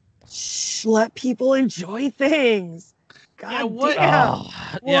questioning. Let people enjoy things. God damn.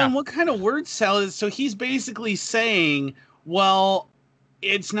 And what kind of word salad? So he's basically saying, well,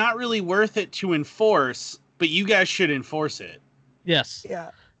 it's not really worth it to enforce, but you guys should enforce it. Yes.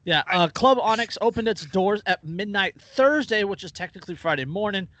 Yeah. Club Onyx opened its doors at midnight Thursday, which is technically Friday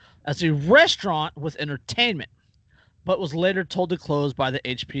morning, as a restaurant with entertainment, but was later told to close by the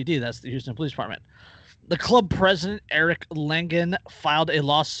HPD. That's the Houston Police Department. The club president, Eric Langen, filed a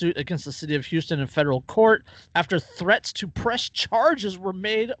lawsuit against the city of Houston in federal court after threats to press charges were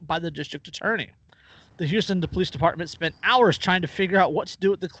made by the district attorney. The Houston Police Department spent hours trying to figure out what to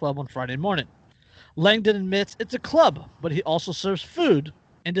do with the club on Friday morning. Langdon admits it's a club, but he also serves food,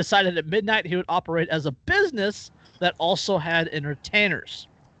 and decided at midnight he would operate as a business that also had entertainers.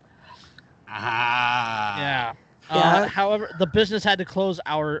 Yeah. However, the business had to close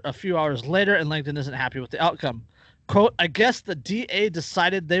a few hours later, and Langdon isn't happy with the outcome. Quote, I guess the DA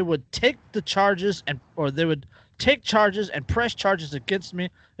decided they would take charges and press charges against me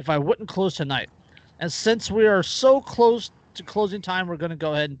if I wouldn't close tonight. And since we are so close to closing time, we're going to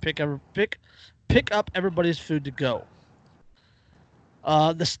go ahead and pick up everybody's food to go.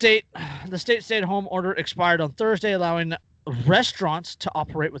 The state stay-at-home order expired on Thursday, allowing restaurants to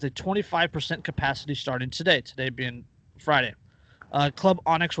operate with a 25% capacity starting today being Friday. Club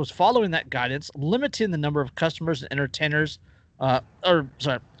Onyx was following that guidance, limiting the number of customers and entertainers.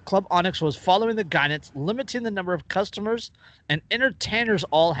 Club Onyx was following the guidance, limiting the number of customers and entertainers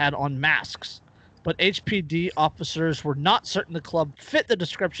all had on masks. But HPD officers were not certain the club fit the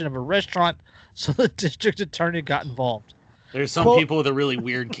description of a restaurant, so the district attorney got involved. There's some people with a really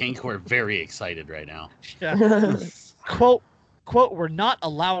weird kink who are very excited right now. Yeah. Quote, we're not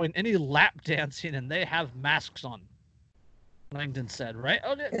allowing any lap dancing and they have masks on, Langdon said, right?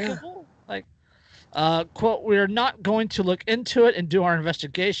 Oh, yeah. Cool. Quote, we are not going to look into it and do our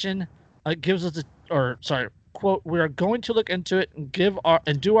investigation. Quote, we are going to look into it and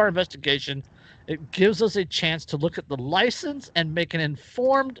do our investigation. It gives us a chance to look at the license and make an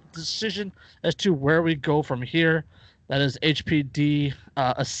informed decision as to where we go from here. That is HPD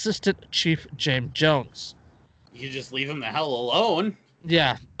Assistant Chief James Jones. You just leave him the hell alone.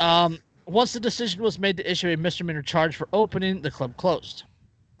 Yeah. Once the decision was made to issue a misdemeanor charge for opening, the club closed.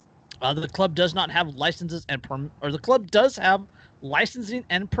 The club does not have licenses and the club does have licensing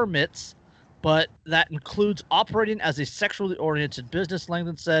and permits, but that includes operating as a sexually oriented business.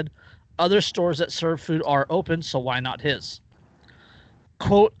 Langdon said, "Other stores that serve food are open, so why not his?"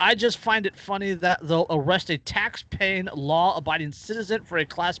 Quote, "I just find it funny that they'll arrest a tax-paying, law-abiding citizen for a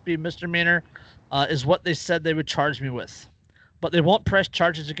Class B misdemeanor, is what they said they would charge me with. But they won't press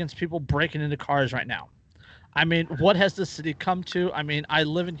charges against people breaking into cars right now. I mean, what has the city come to? I mean, I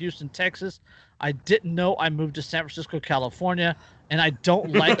live in Houston, Texas. I didn't know I moved to San Francisco, California, and I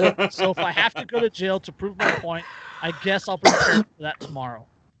don't like it. So if I have to go to jail to prove my point, I guess I'll prepare for that tomorrow."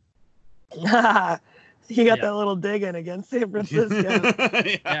 He got Yeah. that little dig in against San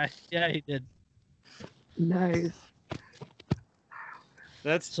Francisco. Yeah, he did. Nice.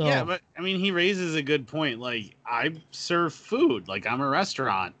 Yeah, but I mean, he raises a good point. Like, I serve food. Like, I'm a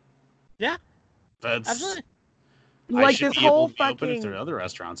restaurant. Yeah. That's Absolutely. I Like should this be able whole to be open if fucking there other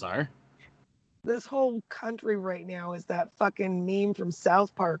restaurants are. this whole country right now is that fucking meme from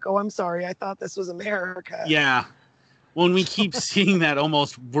South Park. Oh, I'm sorry. I thought this was America. Yeah. When we keep seeing that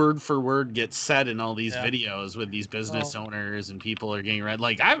almost word for word get said in all these Yeah. videos with these business owners and people are getting red.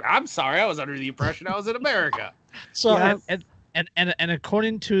 Like, I'm sorry, I was under the impression I was in America. So Yes. and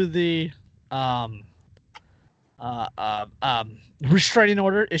according to the restraining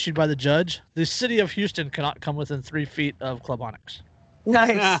order issued by the judge, the city of Houston cannot come within 3 feet of Club Onyx.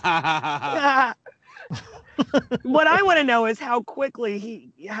 Nice. What I want to know is how quickly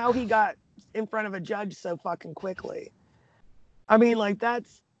he got in front of a judge so fucking quickly. I mean, like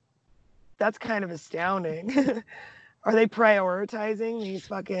that's kind of astounding. Are they prioritizing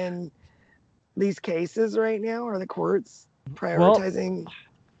these cases right now? Are the courts prioritizing?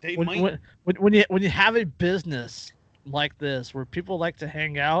 They When, might. when you have a business like this where people like to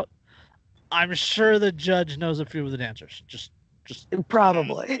hang out, I'm sure the judge knows a few of the answers. Just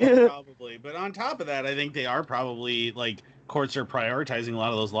Probably. Probably. But on top of that, I think they are probably, like, courts are prioritizing a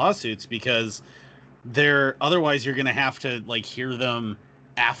lot of those lawsuits because otherwise you're going to have to, like, hear them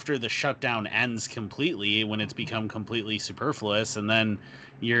after the shutdown ends completely when it's become completely superfluous. And then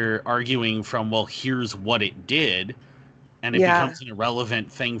you're arguing from, well, here's what it did. And it becomes an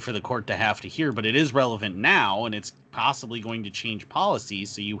irrelevant thing for the court to have to hear. But it is relevant now, and it's possibly going to change policy.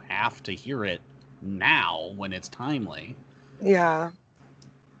 So you have to hear it now when it's timely. Yeah,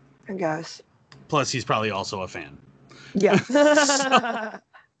 I guess. Plus, he's probably also a fan. Yeah.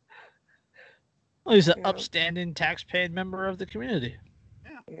 well, he's an upstanding tax-paying member of the community.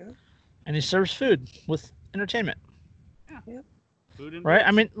 Yeah. And he serves food with entertainment. Yeah. Food and right? booze.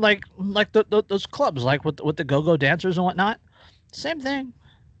 I mean, like those clubs, like with the go-go dancers and whatnot. Same thing.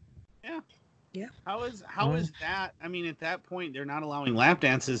 Yeah. How is that? I mean, at that point, they're not allowing lap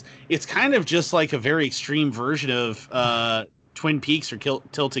dances. It's kind of just like a very extreme version of Twin Peaks or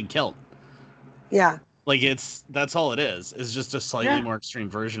Tilted Kilt. Yeah. Like that's all it is. It's just a slightly more extreme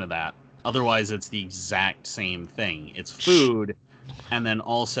version of that. Otherwise, it's the exact same thing. It's food, and then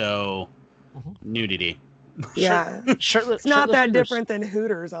also nudity. Yeah. Shirtless, It's not that Hooters. different than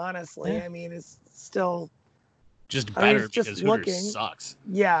Hooters, honestly. Yeah. I mean, it's still Just I mean, better it's just because Hooters looking. sucks.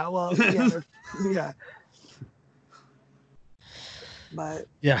 Yeah, well, yeah, yeah. But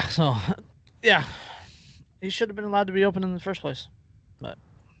Yeah. So, yeah, he should have been allowed to be open in the first place. But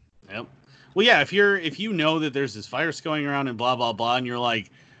Yep. Well, yeah, if you know that there's this virus going around and blah blah blah, and you're like,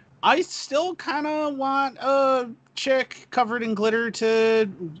 I still kind of want a chick covered in glitter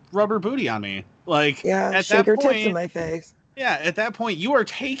to rubber booty on me. Like, yeah, at shake that her point, tits in my face. yeah, at that point, you are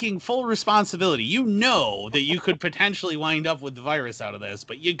taking full responsibility. You know that you could potentially wind up with the virus out of this,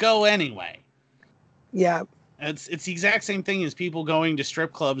 but you go anyway. Yeah. It's the exact same thing as people going to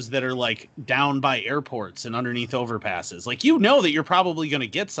strip clubs that are like down by airports and underneath overpasses. Like, you know that you're probably going to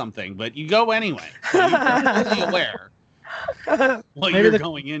get something, but you go anyway. So you're fully aware what you're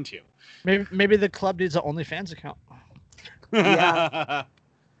going into. Maybe the club needs an OnlyFans account. Yeah.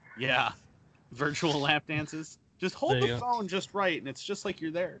 Yeah. Virtual lap dances. Just hold There the you go. phone just right, and it's just like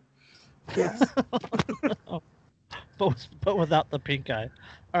you're there. Yeah. But without the pink eye.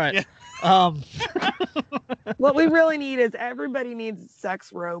 All right. Yeah. What we really need is everybody needs a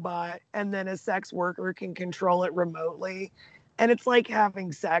sex robot, and then a sex worker can control it remotely. And it's like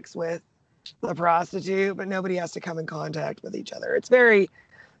having sex with the prostitute, but nobody has to come in contact with each other. It's very,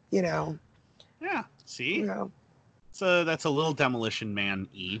 Yeah. See? you know. So that's a little Demolition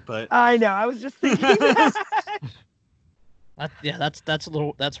Man-y, but I know. I was just thinking that.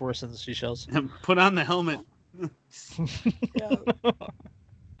 That's worse than the seashells. put on the helmet. Yeah.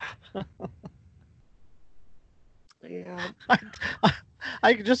 Yeah.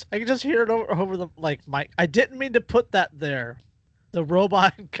 I can just hear it over the like mic. I didn't mean to put that there. The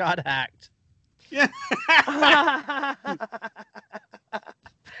robot got hacked. Yeah.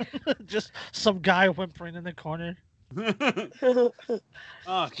 Just some guy whimpering in the corner. Oh,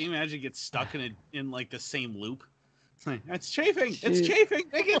 can you imagine get stuck in like the same loop? It's like, it's chafing. It's Shoot. chafing.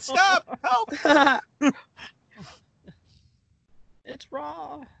 Make it stop. Help. It's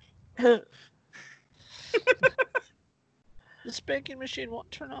raw. The spanking machine won't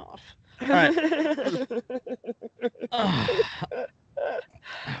turn off. All right.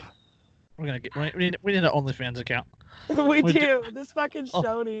 We're gonna get. We need an OnlyFans account. We do. This fucking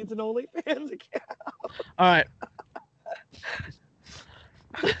show needs an OnlyFans account. All right.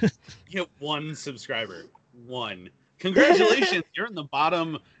 Get 1 subscriber. 1. Congratulations, you're in the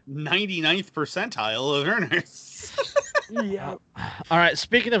bottom 99th percentile of earners. Yeah. All right.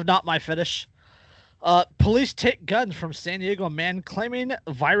 Speaking of not my fetish, police take guns from San Diego man claiming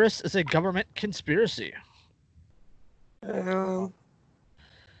virus is a government conspiracy.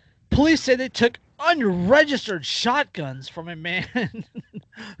 Police say they took unregistered shotguns from a man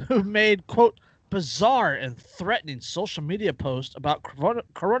who made, quote, bizarre and threatening social media posts about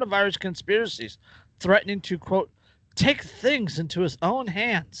coronavirus conspiracies, threatening to, quote, take things into his own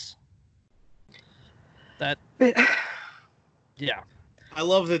hands. Yeah. I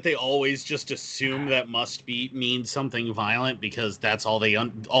love that they always just assume that must mean something violent because that's all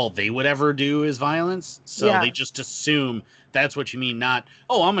they would ever do is violence. So they just assume that's what you mean. Not,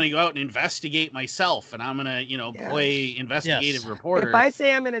 oh, I'm going to go out and investigate myself and I'm going to, play investigative reporter. If I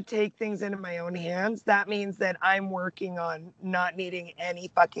say I'm going to take things into my own hands, that means that I'm working on not needing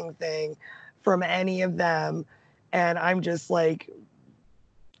any fucking thing from any of them. And I'm just like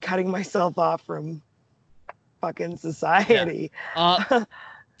cutting myself off from fucking society. Yeah.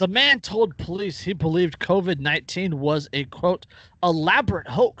 The man told police he believed COVID-19 was a, quote, elaborate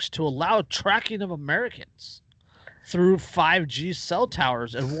hoax to allow tracking of Americans through 5G cell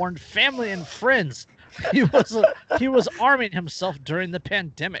towers and warned family and friends he was arming himself during the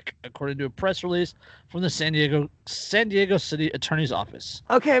pandemic, according to a press release from the San Diego City Attorney's Office.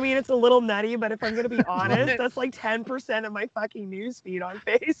 Okay, I mean, it's a little nutty, but if I'm going to be honest, that's like 10% of my fucking newsfeed on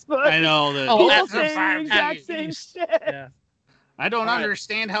Facebook. I know that. People saying the exact same shit. Yeah. I don't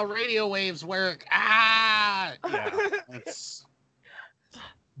understand how radio waves work. Yeah, it's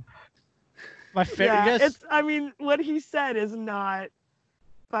my favorite. Yeah, I mean, what he said is not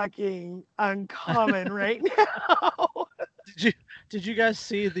fucking uncommon right now. Did you guys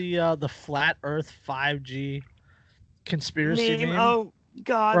see the flat Earth 5G conspiracy meme? Oh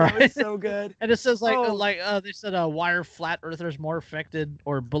God, right? That was so good. And it says they said why are flat earthers more affected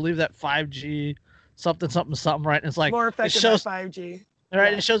or believe that 5G something, right? And it's like more affected by 5G.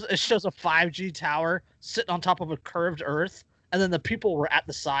 Right, Yeah. it shows a 5G tower sitting on top of a curved Earth, and then the people were at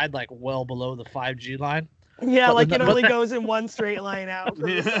the side, like well below the 5G line. Yeah, but like it only goes in one straight line out. From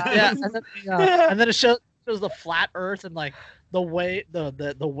the side. Yeah, and then it shows the flat Earth and like the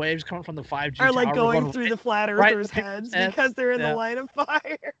waves coming from the 5G are like tower going through the flat earthers' heads because they're in the line of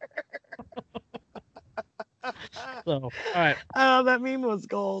fire. So, all right. Oh, that meme was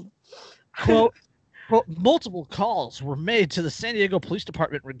gold. Quote, multiple calls were made to the San Diego Police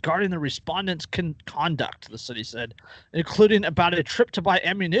Department regarding the respondents' conduct, the city said, including about a trip to buy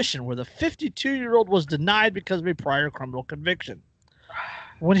ammunition where the 52-year-old was denied because of a prior criminal conviction.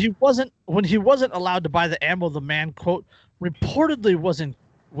 When he wasn't allowed to buy the ammo, the man, quote, reportedly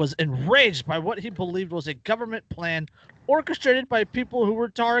was enraged by what he believed was a government plan orchestrated by people who were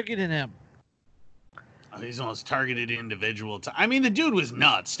targeting him. Oh, he's the most targeted individual. I mean, the dude was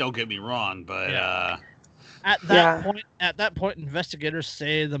nuts. Don't get me wrong, but at that point, investigators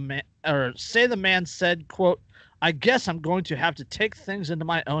say the man said, "quote, I guess I'm going to have to take things into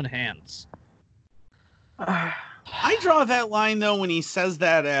my own hands." I draw that line though when he says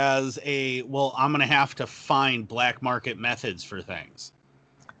that as I'm going to have to find black market methods for things.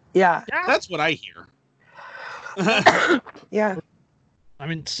 Yeah, that's what I hear. Yeah. I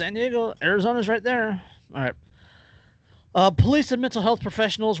mean, San Diego, Arizona's right there. All right. Police and mental health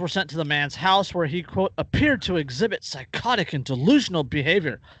professionals were sent to the man's house where he, quote, appeared to exhibit psychotic and delusional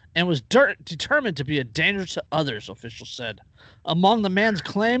behavior and was determined to be a danger to others, officials said. Among the man's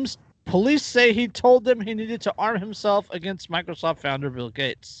claims, police say he told them he needed to arm himself against Microsoft founder Bill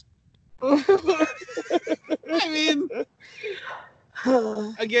Gates. I mean,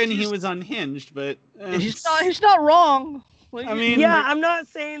 again, he was unhinged, but he's not wrong. I mean, yeah, I'm not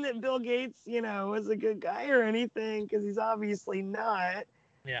saying that Bill Gates, was a good guy or anything, because he's obviously not.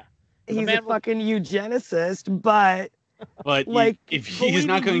 Yeah. He's a fucking eugenicist, but But Like, if he's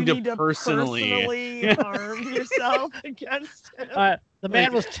not going believing you to need personally arm yourself against him. The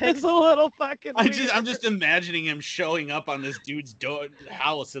man was It's taken. a little fucking I'm weird. just imagining him showing up on this dude's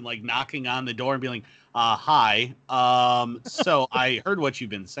house and like knocking on the door and being like, hi. So I heard what you've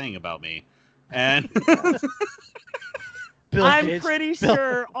been saying about me. And Bill I'm Gates. pretty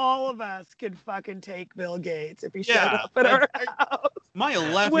sure all of us could fucking take Bill Gates if he showed up at our house. my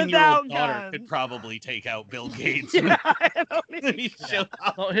 11-year-old Without daughter could guns. probably take out Bill Gates. Yeah, I don't if even he showed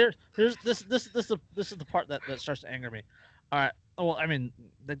up. So here's this is the part that starts to anger me. All right. Well, I mean,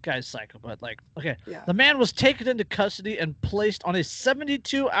 the guy's psycho, but like, okay. Yeah. The man was taken into custody and placed on a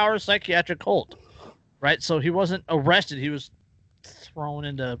 72-hour psychiatric hold. Right? So he wasn't arrested. He was thrown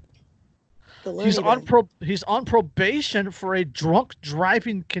into. The He's Looney Bin. he's on probation for a drunk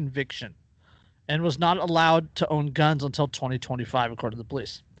driving conviction, and was not allowed to own guns until 2025, according to the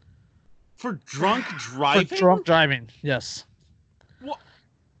police. For drunk driving? For drunk driving, yes. What?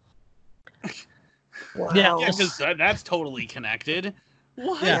 Wow. Yeah. Yeah, because that's totally connected.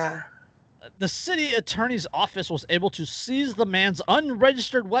 What? Yeah. The city attorney's office was able to seize the man's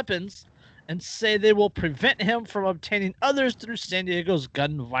unregistered weapons and say they will prevent him from obtaining others through San Diego's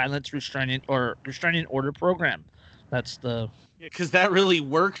gun violence restraining order program. That's the Because that really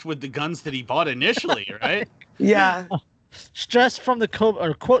worked with the guns that he bought initially, right? Yeah. stress from the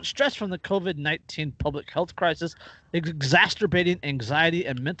COVID-19 public health crisis, exacerbating anxiety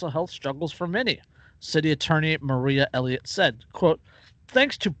and mental health struggles for many. City Attorney Maria Elliott said, quote,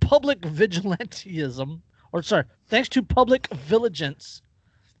 thanks to public vigilantism, thanks to public vigilance,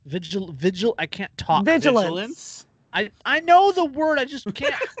 I can't talk. Vigilance. I know the word, I just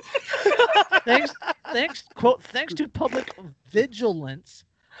can't. thanks to public vigilance,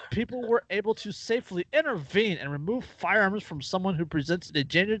 people were able to safely intervene and remove firearms from someone who presented a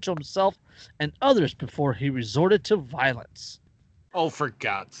danger to himself and others before he resorted to violence. Oh, for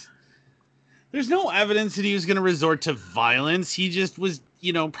God's. There's no evidence that he was going to resort to violence. He just was,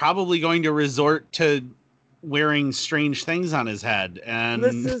 probably going to resort to wearing strange things on his head and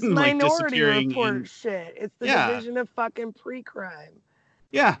This is like Minority disappearing. Report shit. It's the Division of fucking pre-crime.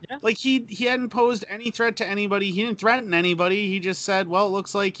 Yeah. Like he hadn't posed any threat to anybody. He didn't threaten anybody. He just said, well, it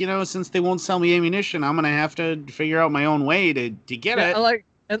looks like, since they won't sell me ammunition, I'm going to have to figure out my own way to get it.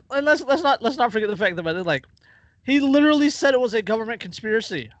 And let's not forget the fact that he literally said it was a government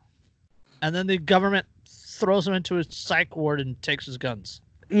conspiracy. And then the government throws him into a psych ward and takes his guns.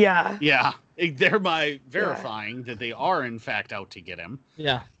 Yeah. Yeah. Thereby verifying that they are in fact out to get him.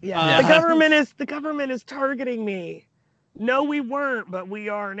 Yeah. Yeah. The government is targeting me. No, we weren't, but we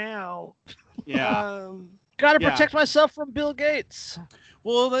are now. Yeah. Gotta protect myself from Bill Gates.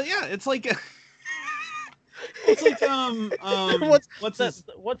 Well, it's like it's like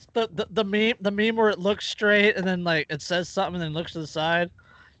what's the meme where it looks straight and then like it says something and then looks to the side.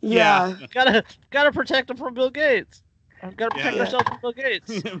 Yeah. Gotta protect him from Bill Gates. I've got to protect myself from Bill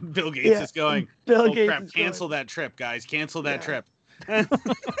Gates. Bill Gates is going. Bill Gates crap! is Cancel that trip, guys. Cancel that trip. Yeah.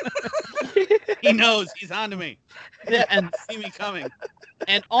 He knows. He's on to me. Yeah, and see me coming.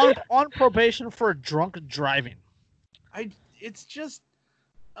 And on probation for drunk driving. It's just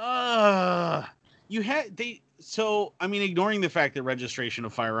ignoring the fact that registration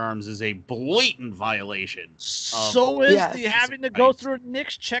of firearms is a blatant violation. So is the having to go through a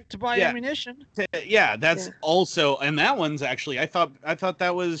NICS check to buy ammunition. Yeah, that's also, and that one's actually, I thought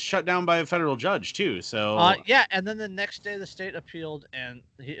that was shut down by a federal judge too. So and then the next day the state appealed and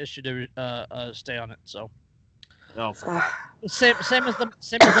he issued a stay on it. So same as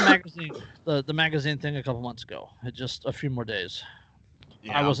the magazine, the magazine thing a couple months ago. It just a few more days.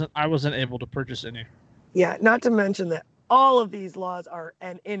 Yeah. I wasn't able to purchase any. Yeah, not to mention that all of these laws are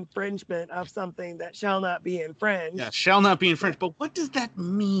an infringement of something that shall not be infringed. Yeah, shall not be infringed. But what does that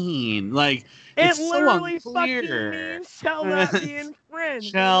mean? Like, it literally fucking means shall not be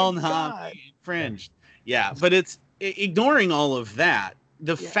infringed. Shall not be infringed. Yeah, but it's ignoring all of that.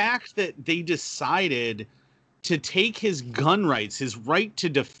 The fact that they decided to take his gun rights, his right to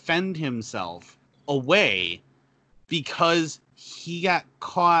defend himself, away because he got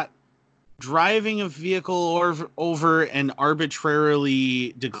caught driving a vehicle over an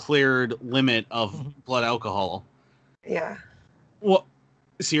arbitrarily declared limit of blood alcohol. Yeah. Well,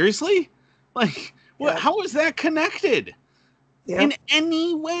 seriously? Like, what? How is that connected? In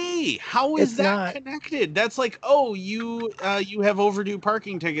any way? How is that connected? That's like, oh, you have overdue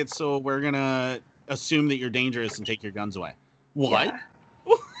parking tickets, so we're gonna assume that you're dangerous and take your guns away. What?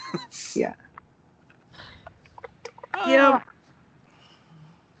 Yeah. Yeah.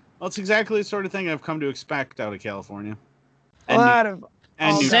 Well, it's exactly the sort of thing I've come to expect out of California. A lot of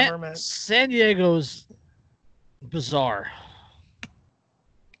government. San Diego's bizarre.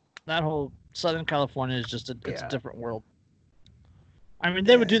 That whole Southern California is just it's a different world. I mean,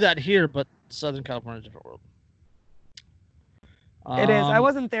 they would do that here, but Southern California is a different world. It is. I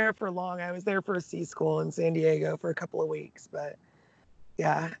wasn't there for long. I was there for a C school in San Diego for a couple of weeks, but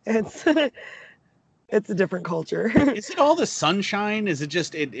yeah, it's it's a different culture. Is it all the sunshine? Is it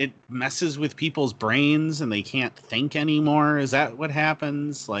just it messes with people's brains and they can't think anymore? Is that what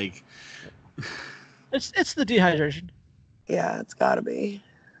happens? Like, it's the dehydration. Yeah, it's got to be.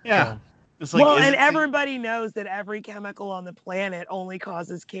 Yeah. It's like, well, and everybody knows that every chemical on the planet only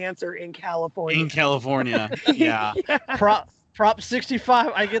causes cancer in California. In California, yeah. Prop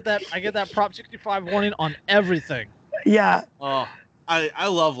 65. I get that Prop 65 warning on everything. Yeah. Oh, I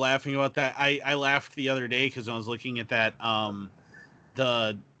love laughing about that. I laughed the other day because I was looking at that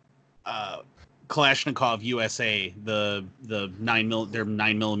the Kalashnikov USA, the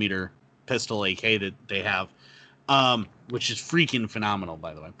 9mm pistol AK that they have, which is freaking phenomenal,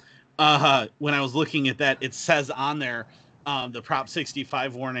 by the way. When I was looking at that, it says on there, the Prop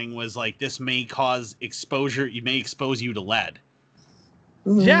 65 warning was like, this may cause exposure. You may expose you to lead.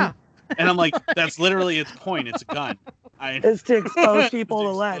 Mm-hmm. Yeah. And I'm like, that's literally its point. It's a gun. It's to expose people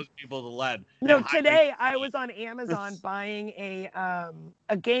to lead. People to lead. No, today I was on Amazon buying a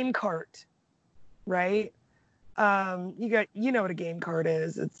game cart, right? You know what a game cart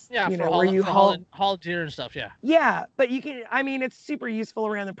is. It's where you haul deer and stuff. Yeah, but you can. I mean, it's super useful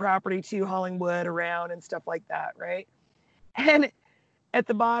around the property too, hauling wood around and stuff like that, right? And at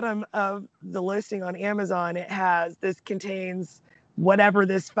the bottom of the listing on Amazon, it has this contains whatever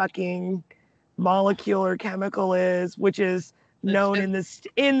this fucking molecule or chemical is, which is known in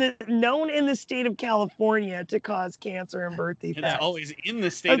the state of California to cause cancer and birth defects. It's always in the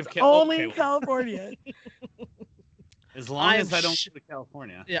state of California. Only in California. As long as I don't go to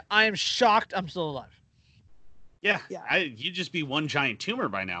California. Yeah, I am shocked I'm still alive. Yeah. You'd just be one giant tumor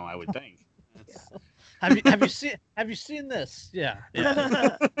by now, I would think. Have you seen this? Yeah.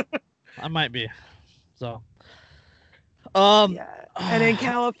 I might be. So. And in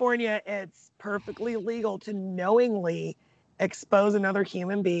California, it's perfectly legal to knowingly expose another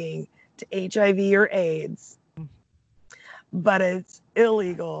human being to HIV or AIDS, but it's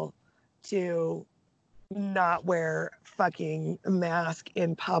illegal to not wear fucking a mask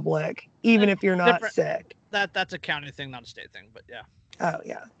in public, even if you're not sick. That's a county thing, not a state thing, but yeah. Oh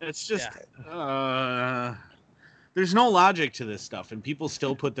yeah. It's just there's no logic to this stuff, and people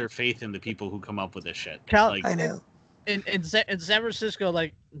still put their faith in the people who come up with this shit. I know. In San Francisco,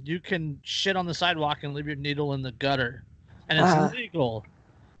 like, you can shit on the sidewalk and leave your needle in the gutter, and it's illegal.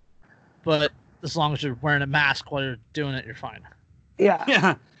 But as long as you're wearing a mask while you're doing it, you're fine. Yeah.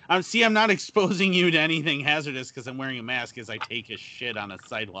 Yeah. I'm not exposing you to anything hazardous because I'm wearing a mask as I take a shit on a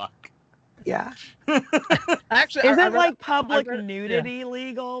sidewalk. Yeah. Actually, isn't public nudity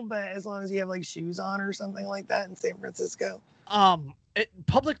legal? But as long as you have like shoes on or something like that in San Francisco.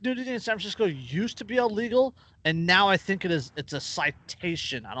 Public nudity in San Francisco used to be illegal, and now I think it's a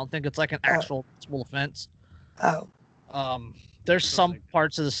citation. I don't think it's like an actual civil offense. Oh. There's some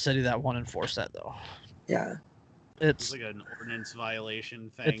parts of the city that won't enforce that though. Yeah. It's like an ordinance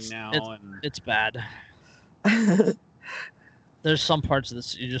violation thing it's bad. There's some parts of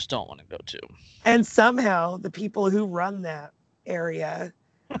this you just don't want to go to. And somehow the people who run that area,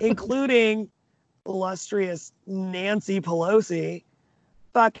 including illustrious Nancy Pelosi,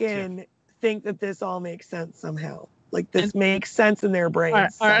 fucking think that this all makes sense somehow. Like this makes sense in their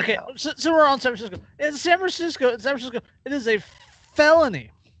brains. All right, okay. So we're on San Francisco. In San Francisco, it is a felony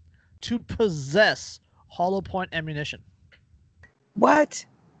to possess hollow point ammunition. What?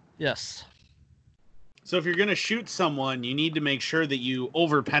 Yes. So if you're going to shoot someone, you need to make sure that you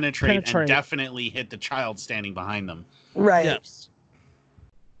penetrate and definitely hit the child standing behind them. Right. Yes.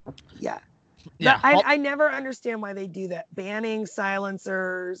 Yeah. Yeah. I never understand why they do that. Banning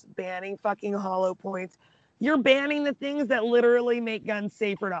silencers, banning fucking hollow points. You're banning the things that literally make guns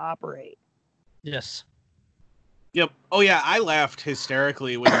safer to operate. Yes. Yep. Oh yeah, I laughed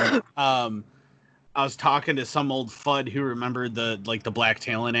hysterically when I was talking to some old FUD who remembered the black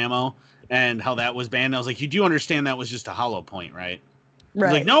talent ammo and how that was banned. I was like, you do understand that was just a hollow point, right?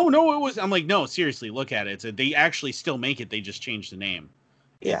 Right. Like, no, it was. I'm like, no, seriously, look at it. They actually still make it. They just changed the name.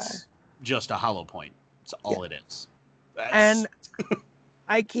 It's just a hollow point. That's all it is. And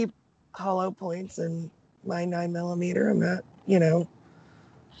I keep hollow points in my 9mm. I'm not,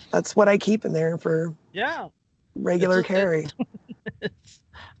 that's what I keep in there for regular carry.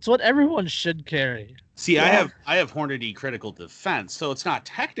 It's what everyone should carry. See, I have Hornady critical defense, so it's not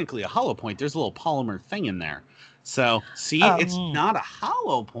technically a hollow point. There's a little polymer thing in there. So, see, it's not a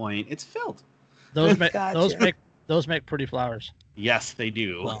hollow point. It's filled. Those those make pretty flowers. Yes, they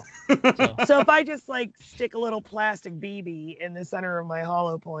do. So if I just like stick a little plastic BB in the center of my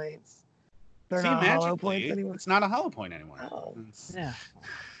hollow points, they're not hollow points anymore. It's not a hollow point anymore. Oh. Yeah.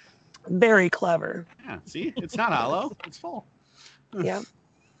 Very clever. Yeah. See, it's not hollow. It's full. Yeah.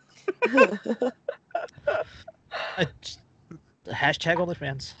 Hashtag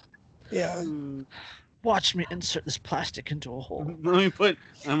OnlyFans. Yeah. Watch me insert this plastic into a hole. I'm gonna put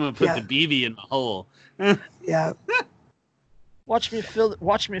the BB in the hole. Yeah. Watch me fill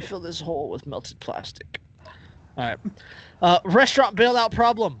this hole with melted plastic. All right. Restaurant bailout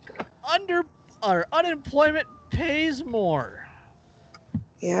problem. Unemployment pays more.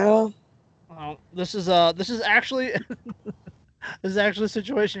 Yeah. This is actually a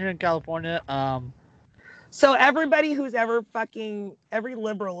situation here in California. So everybody who's ever every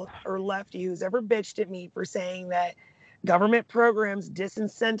liberal or lefty who's ever bitched at me for saying that government programs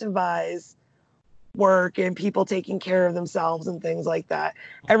disincentivize work and people taking care of themselves and things like that.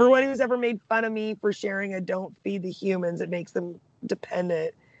 Everyone who's ever made fun of me for sharing a "don't feed the humans, it makes them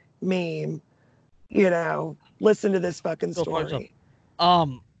dependent" meme, listen to this fucking story.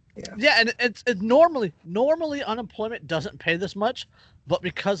 Yeah, and it's normally unemployment doesn't pay this much, but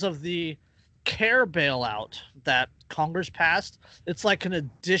because of the care bailout that Congress passed, it's like an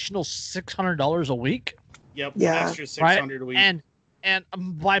additional $600 a week. Yep, yeah, extra $600 a week. And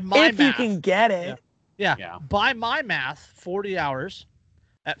by my if math, you can get it, yeah, by my math, 40 hours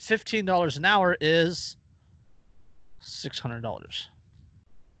at $15 an hour is $600.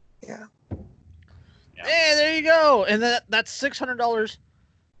 Yeah. Hey, there you go, and that's $600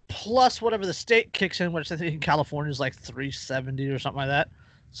 plus whatever the state kicks in, which I think in California is like $370 or something like that.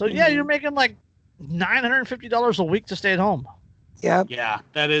 So yeah, you're making like $950 a week to stay at home. Yeah. Yeah,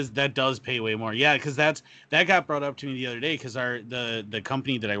 that does pay way more. Yeah, because that got brought up to me the other day because the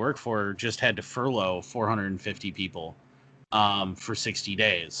company that I work for just had to furlough 450 people for 60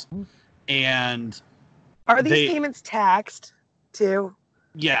 days. And are these payments taxed too?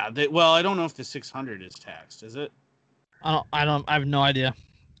 Yeah, I don't know if the 600 is taxed, is it? I have no idea.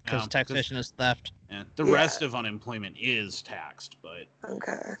 Because taxation is theft. Yeah, the rest of unemployment is taxed, but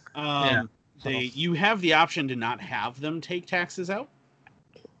okay. You have the option to not have them take taxes out.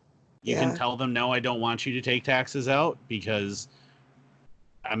 You can tell them, no, I don't want you to take taxes out because,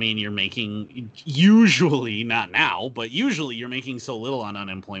 I mean, you're making usually not now, but usually you're making so little on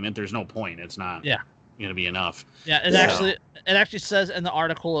unemployment. There's no point. It's not going to be enough. Yeah, it actually says in the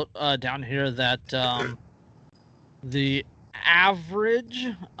article down here that the average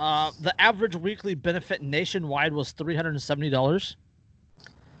weekly benefit nationwide was $370,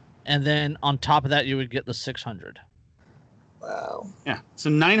 and then on top of that you would get the $600. Wow. Yeah, so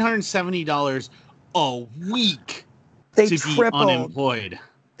 $970 a week to be unemployed.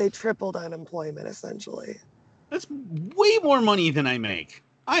 They tripled unemployment essentially. That's way more money than I make.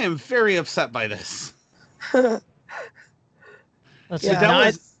 I am very upset by this. Let's see,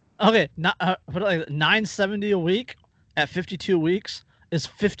 $970 a week at 52 weeks is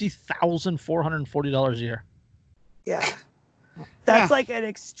 $50,440 a year. Yeah. That's like an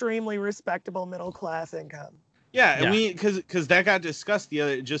extremely respectable middle class income. Yeah, and because that got discussed the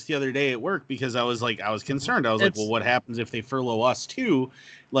other day at work because I was concerned. I was like, well, what happens if they furlough us too?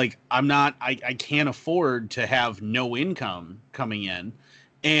 Like, I can't afford to have no income coming in.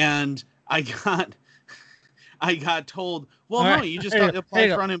 And I got told, well, no, you just apply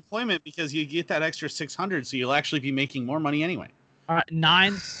for unemployment because you get that extra $600, so you'll actually be making more money anyway. All right,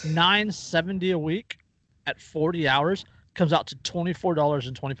 $970 a week at 40 hours comes out to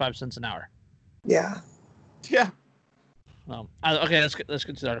 $24.25 an hour. Yeah. Yeah. Okay, let's get to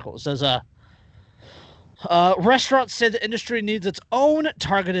the article. It says, restaurants say the industry needs its own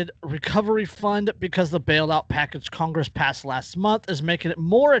targeted recovery fund because the bailout package Congress passed last month is making it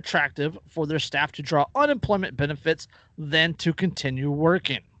more attractive for their staff to draw unemployment benefits than to continue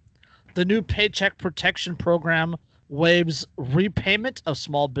working. The new Paycheck Protection Program waives repayment of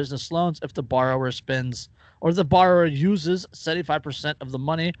small business loans if the borrower spends or the borrower uses 75% of the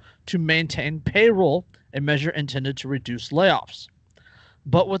money to maintain payroll, a measure intended to reduce layoffs.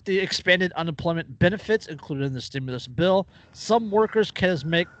 But with the expanded unemployment benefits included in the stimulus bill, some workers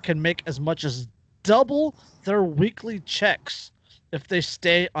can make as much as double their weekly checks if they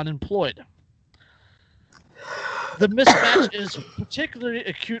stay unemployed. The mismatch is particularly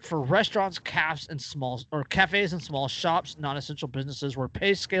acute for restaurants, cafes, and small shops, non-essential businesses where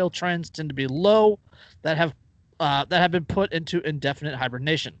pay scale trends tend to be low that have been put into indefinite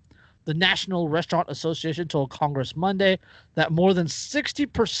hibernation. The National Restaurant Association told Congress Monday that more than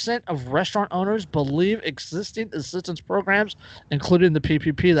 60% of restaurant owners believe existing assistance programs, including the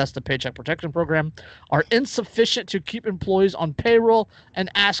PPP, that's the Paycheck Protection Program, are insufficient to keep employees on payroll,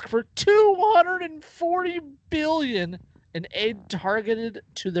 and ask for $240 billion in aid targeted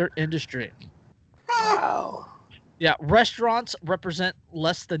to their industry. Wow. Yeah, restaurants represent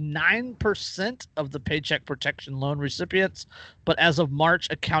less than 9% of the Paycheck Protection loan recipients, but as of March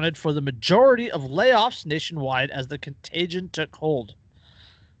accounted for the majority of layoffs nationwide as the contagion took hold.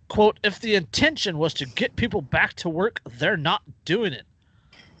 Quote, if the intention was to get people back to work, they're not doing it,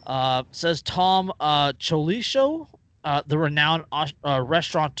 says Tom Cholisho, the renowned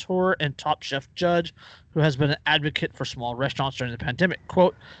restaurateur and Top Chef judge who has been an advocate for small restaurants during the pandemic.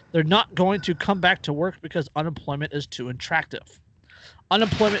 Quote, they're not going to come back to work because unemployment is too attractive.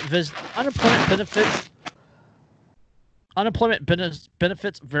 Unemployment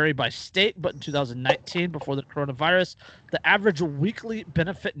benefits vary by state, but in 2019, before the coronavirus, the average weekly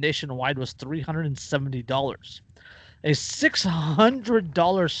benefit nationwide was $370. A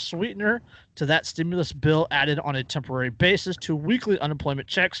 $600 sweetener to that stimulus bill added on a temporary basis to weekly unemployment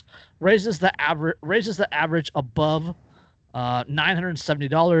checks raises the average above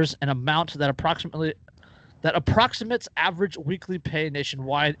 $970, an amount that approximates average weekly pay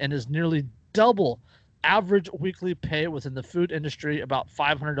nationwide and is nearly double average weekly pay within the food industry, about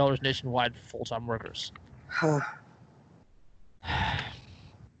 $500 nationwide for full-time workers. Huh.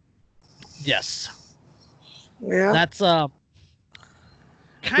 Yes. Yeah. That's But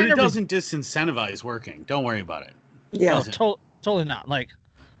kind it of doesn't disincentivize working. Don't worry about it. Yeah. totally not. Like,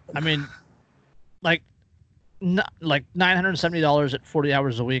 I mean, like $970 at 40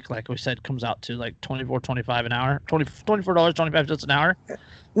 hours a week, like we said, comes out to like $24.25 an hour, $24.25 an hour.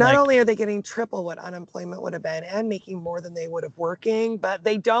 Not only are they getting triple what unemployment would have been and making more than they would have working, but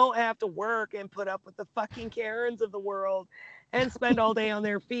they don't have to work and put up with the fucking Karens of the world and spend all day on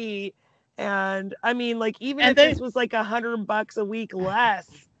their feet. And I mean, like, even if this was like $100 a week less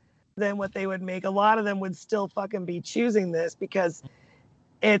than what they would make, a lot of them would still fucking be choosing this because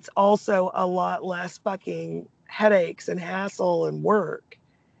it's also a lot less fucking headaches and hassle and work.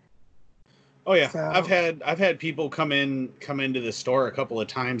 Oh yeah, So. I've had people come into the store a couple of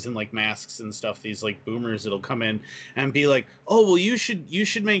times in like masks and stuff. These like boomers that'll come in and be like, "Oh, well, you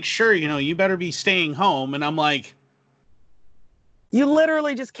should make sure, you better be staying home." And I'm like, you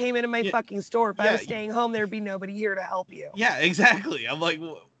literally just came into my Yeah, fucking store. If I yeah, was staying home, there'd be nobody here to help you. yeah, exactly. I'm like,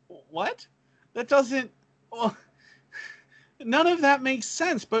 what? That doesn't. Well, none of that makes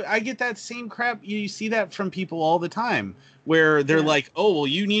sense. But I get that same crap. You see that from people all the time, where they're like, "Oh, well,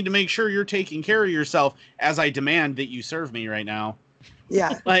 you need to make sure you're taking care of yourself," as I demand that you serve me right now.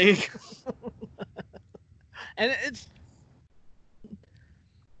 Yeah. Like, and it's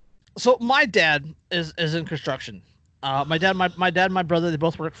so my dad is in construction. My dad and my brother, they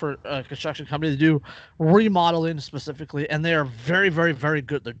both work for a construction company. They do remodeling specifically, and they are very, very, very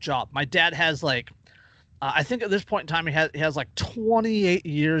good at their job. My dad has like, I think at this point in time, he has like 28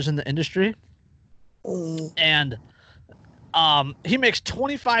 years in the industry, and he makes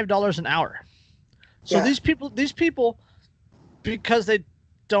 $25 an hour. So these people, because they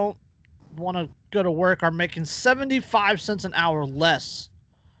don't want to go to work, are making 75 cents an hour less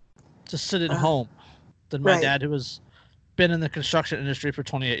to sit at home than my dad, who has been in the construction industry for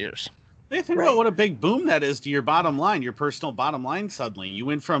 28 years. Think about what a big boom that is to your bottom line, your personal bottom line. Suddenly, you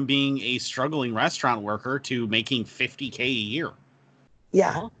went from being a struggling restaurant worker to making $50K a year.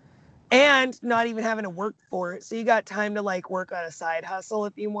 Yeah. And not even having to work for it. So you got time to like work on a side hustle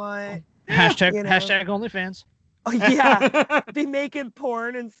if you want. Hashtag OnlyFans. Oh yeah. Be making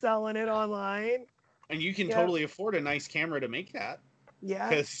porn and selling it online. And you can totally afford a nice camera to make that. Yeah.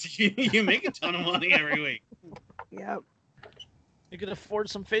 Because you make a ton of money every week. Yep. You could afford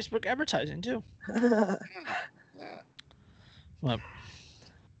some Facebook advertising too. Well,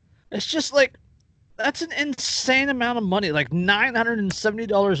 it's just like, that's an insane amount of money, like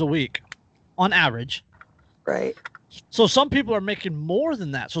 $970 a week on average. Right. So some people are making more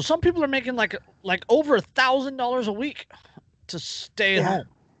than that. So some people are making like over $1,000 a week to stay at home.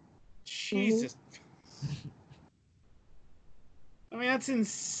 Jesus. I mean, that's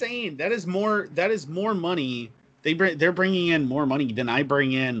insane. That is more money. They're bringing in more money than I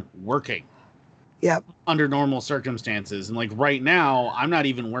bring in working. Yep. Under normal circumstances. And like right now, I'm not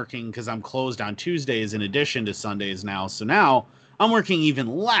even working because I'm closed on Tuesdays in addition to Sundays now. So now I'm working even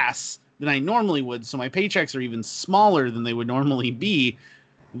less than I normally would. So my paychecks are even smaller than they would normally be.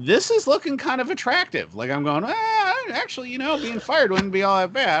 This is looking kind of attractive. Like I'm going, actually, being fired wouldn't be all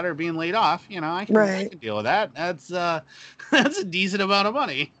that bad, or being laid off. I can deal with that. That's a decent amount of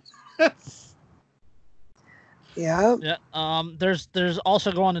money. Yeah. Yeah. There's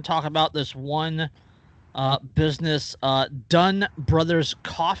also going to talk about this one business, Dunn Brothers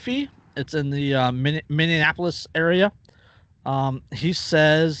Coffee. It's in the Minneapolis area. He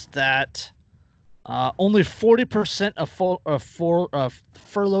says that only 40% of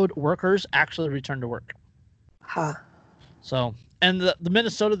furloughed workers actually return to work. Huh. So, and the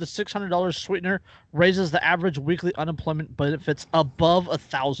Minnesota, the $600 sweetener raises the average weekly unemployment benefits above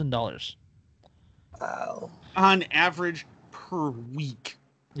 $1,000. Wow. On average per week.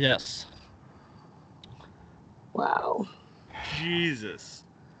 Yes. Wow. Jesus.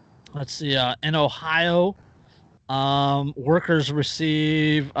 Let's see. In Ohio, workers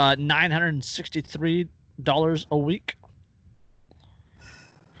receive $963 a week.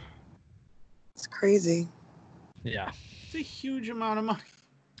 It's crazy. Yeah. It's a huge amount of money.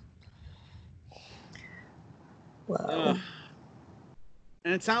 Wow.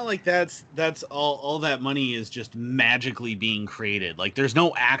 And it's not like that's all that money is just magically being created. Like there's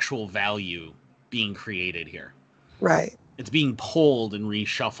no actual value being created here. Right. It's being pulled and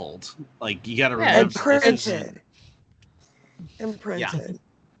reshuffled. Like you got to Yeah, remember And this isn't- Imprinted.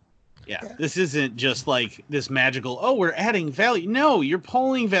 Yeah, this isn't just like this magical, oh, we're adding value. No, you're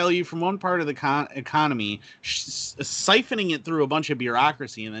pulling value from one part of the economy, siphoning it through a bunch of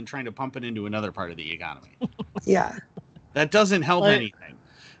bureaucracy, and then trying to pump it into another part of the economy. Yeah. That doesn't help anything.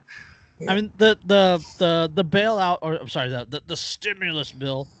 I mean, the bailout, or I'm sorry, the stimulus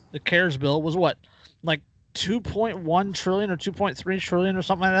bill, the CARES bill was what, like 2.1 trillion or 2.3 trillion or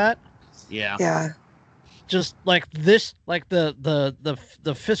something like that. Yeah. Yeah. Just like this, like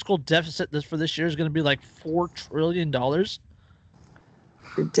the fiscal deficit for this year is going to be like $4 trillion.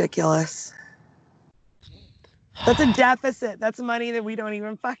 Ridiculous. That's a deficit. That's money that we don't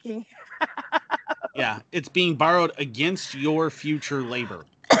even fucking. Yeah, it's being borrowed against your future labor.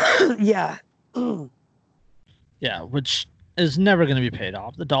 Yeah. Yeah, which is never going to be paid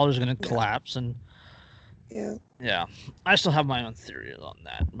off. The dollar's going to collapse, and yeah, I still have my own theories on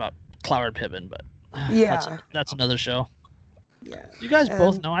that about Cloward Pippin, but yeah, that's another show. Yeah, you guys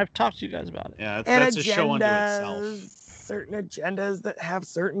both know. I've talked to you guys about it. Yeah, that's a show unto itself. Certain agendas that have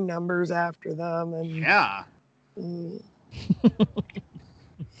certain numbers after them, and yeah.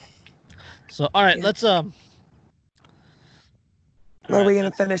 So, all right, let's What are we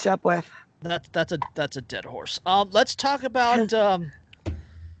gonna finish up with? That's a dead horse. Let's talk about.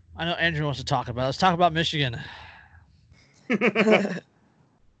 I know Andrew wants to talk about. Let's talk about Michigan.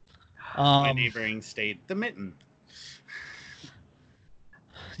 My neighboring state, the Mitten.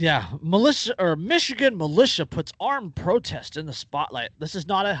 Yeah, Michigan militia puts armed protest in the spotlight. This is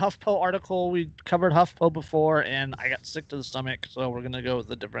not a HuffPo article. We covered HuffPo before, and I got sick to the stomach, so we're gonna go with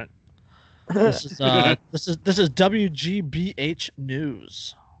a different. This is WGBH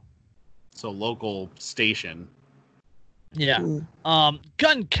News. So local station. Yeah.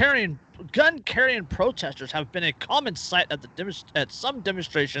 Gun carrying protesters have been a common sight at some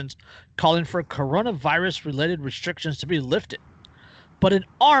demonstrations calling for coronavirus related restrictions to be lifted. But an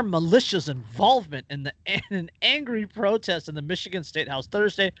armed militia's involvement in an angry protest in the Michigan State House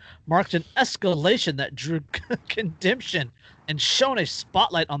Thursday marked an escalation that drew condemnation and shone a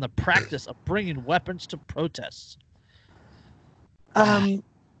spotlight on the practice of bringing weapons to protests.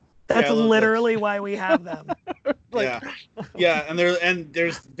 That's literally why we have them. Yeah, and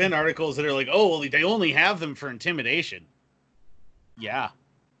there's been articles that are like, oh, well, they only have them for intimidation. Yeah.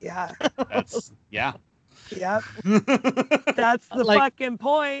 Yeah. That's Yep. That's the fucking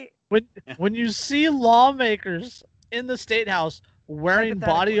point. When you see lawmakers in the state house wearing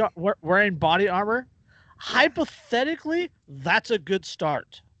body armor, hypothetically, that's a good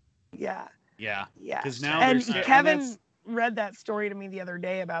start. Yeah. Yeah. Yeah. Now and Kevin read that story to me the other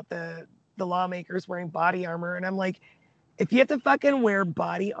day about the lawmakers wearing body armor, and I'm like, if you have to fucking wear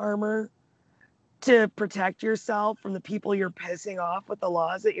body armor to protect yourself from the people you're pissing off with the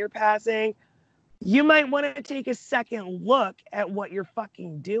laws that you're passing, you might want to take a second look at what you're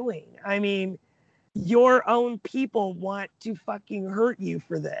fucking doing. I mean, your own people want to fucking hurt you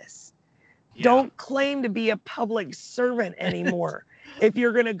for this. Yeah. Don't claim to be a public servant anymore if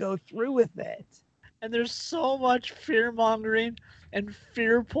you're going to go through with it. And there's so much fear mongering and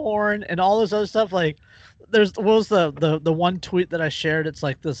fear porn and all this other stuff. Like, what was the one tweet that I shared? It's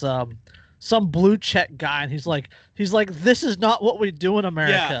like this some blue check guy, and he's like, this is not what we do in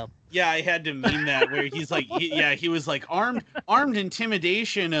America. Yeah, I had to meme that where he's like, he was like armed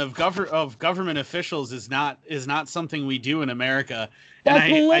intimidation of government officials is not something we do in America. And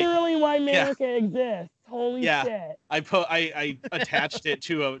That's literally why America exists. Holy yeah, shit! I attached it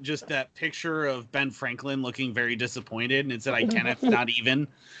to just that picture of Ben Franklin looking very disappointed, and it said, "I cannot, not even."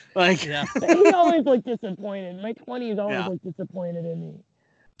 Like, Yeah. He always looked disappointed. My 20s always Yeah. looked disappointed in me.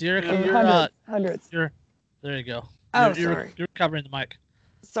 Derek, Yeah. you're Hundreds. there you go. Oh, You're sorry. you're covering the mic.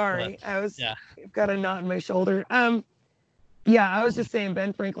 Sorry, I've Yeah. got a knot in my shoulder. Yeah, I was just saying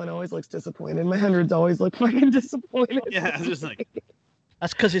Ben Franklin always looks disappointed. My hundreds always look fucking disappointed. yeah, it's just like,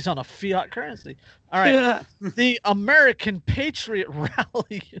 That's because he's on a fiat currency. All right. Yeah. The American Patriot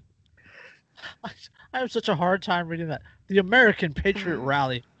Rally. I have such a hard time reading that. The American Patriot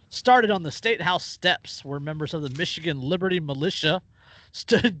Rally started on the State House steps where members of the Michigan Liberty Militia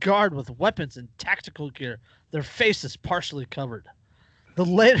stood guard with weapons and tactical gear, their faces partially covered. The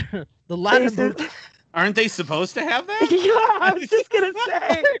latter moved. aren't they supposed to have that? Yeah, I was just gonna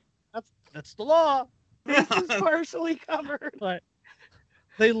say That's the law. faces partially covered. But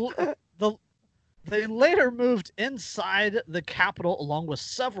they later moved inside the Capitol along with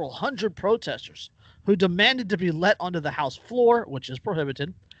several hundred protesters who demanded to be let onto the House floor, which is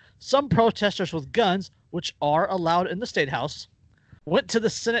prohibited. Some protesters with guns, which are allowed in the State House, went to the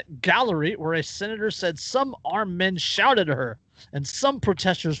Senate gallery where a senator said some armed men shouted at her, and some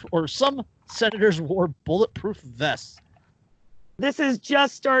senators wore bulletproof vests. This is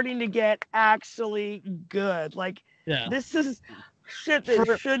just starting to get actually good. Like, Yeah. this is shit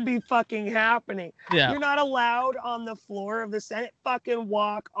that should be fucking happening. Yeah. You're not allowed on the floor of the Senate. Fucking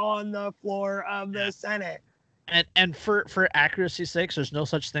walk on the floor of the Senate. And for accuracy's sake, there's no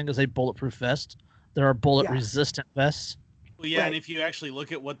such thing as a bulletproof vest. There are bullet resistant vests. Well, yeah, Right. and if you actually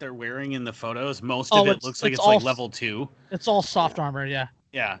look at what they're wearing in the photos, most of it looks like it's all like level 2. It's all soft armor, yeah.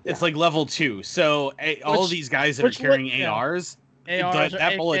 Yeah, it's like level 2 So all of these guys that are carrying ARs,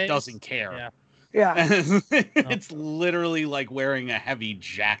 that bullet doesn't care. Yeah. Yeah. It's literally like wearing a heavy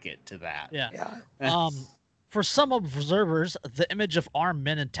jacket to that. Yeah. Yeah. For some observers, the image of armed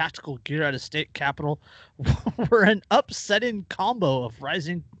men in tactical gear at a state capitol were an upsetting symbol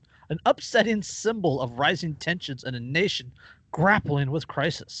of rising tensions in a nation grappling with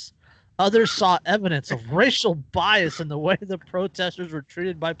crisis. Others saw evidence of racial bias in the way the protesters were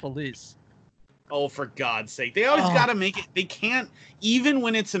treated by police. Oh, for God's sake. They always got to make it. They can't, even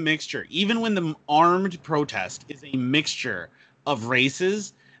when it's a mixture, even when the armed protest is a mixture of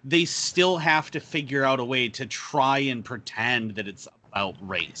races, they still have to figure out a way to try and pretend that it's about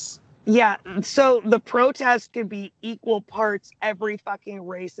race. Yeah, so the protest could be equal parts every fucking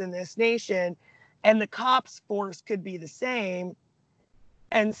race in this nation, and the cops' force could be the same,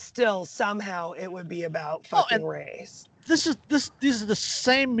 and still somehow it would be about fucking race. These are the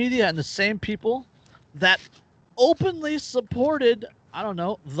same media and the same people that openly supported, I don't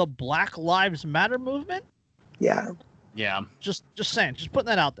know, the Black Lives Matter movement. Yeah. Yeah. Just saying, just putting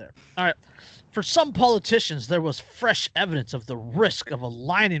that out there. All right. For some politicians, there was fresh evidence of the risk of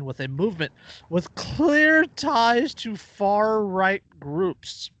aligning with a movement with clear ties to far-right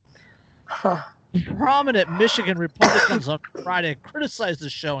groups. Huh. Prominent Michigan Republicans on Friday criticized the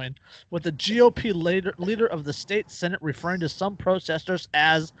showing, with the GOP leader of the state Senate referring to some protesters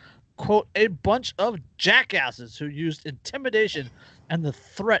as, quote, a bunch of jackasses who used intimidation and the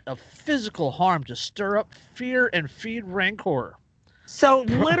threat of physical harm to stir up fear and feed rancor. So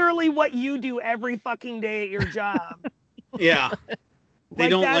literally what you do every fucking day at your job. Yeah. They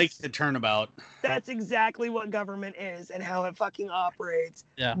don't like that's- the turnabout. That's exactly what government is and how it fucking operates.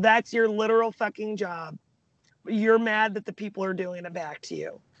 Yeah. That's your literal fucking job. You're mad that the people are doing it back to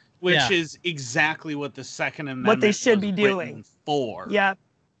you. Which is exactly what the Second Amendment What they should was be written doing. for. Yep.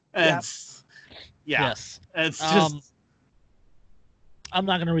 It's, yeah. Yes. It's just... I'm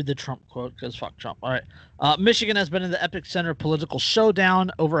not going to read the Trump quote because fuck Trump. All right. Michigan has been in the epicenter of political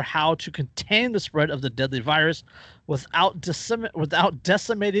showdown over how to contain the spread of the deadly virus without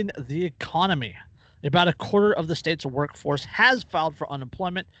decimating the economy. About a quarter of the state's workforce has filed for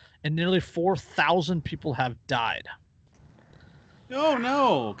unemployment, and nearly 4,000 people have died. Oh,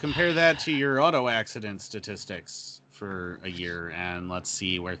 no. Compare that to your auto accident statistics for a year, and let's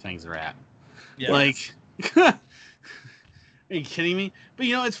see where things are at. Yeah. Like... Are you kidding me? But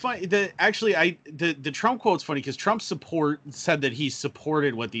you know, it's funny. The Trump quote's funny because Trump said that he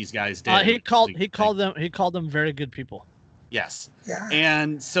supported what these guys did. He called them very good people. Yes. Yeah.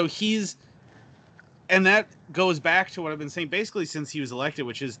 And so and that goes back to what I've been saying basically since he was elected,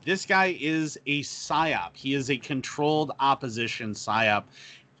 which is this guy is a psyop. He is a controlled opposition psyop.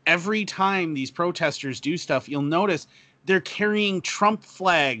 Every time these protesters do stuff, you'll notice they're carrying Trump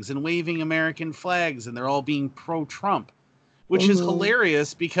flags and waving American flags, and they're all being pro-Trump, which is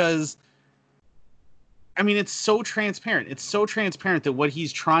hilarious because, I mean, it's so transparent. It's so transparent that what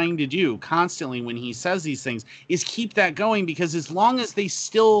he's trying to do constantly when he says these things is keep that going, because as long as they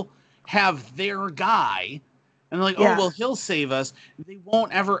still have their guy and they're like, oh, well, he'll save us, they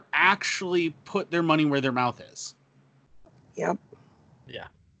won't ever actually put their money where their mouth is. Yep. Yeah.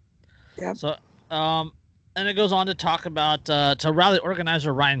 Yep. So, and it goes on to talk about, to rally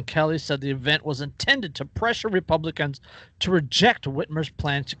organizer Ryan Kelly said the event was intended to pressure Republicans to reject Whitmer's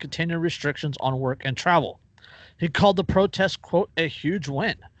plans to continue restrictions on work and travel. He called the protest, quote, a huge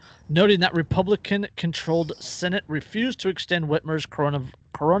win, noting that Republican-controlled Senate refused to extend Whitmer's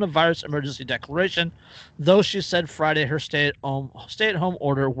coronavirus emergency declaration, though she said Friday her stay-at-home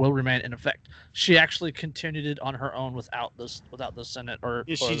order will remain in effect. She actually continued it on her own without the Senate or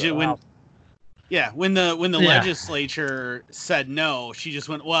She or did the when. House. Yeah, when the legislature said no, she just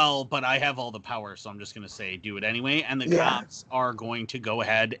went, well, but I have all the power, so I'm just going to say do it anyway. And the cops are going to go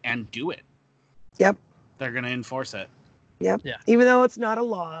ahead and do it. Yep. They're going to enforce it. Yep. Yeah. Even though it's not a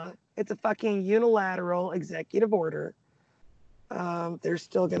law, it's a fucking unilateral executive order. They're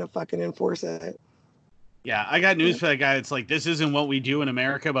still going to fucking enforce it. Yeah, I got news for that guy. It's like, this isn't what we do in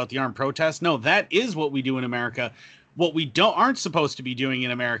America about the armed protests. No, that is what we do in America. What we aren't supposed to be doing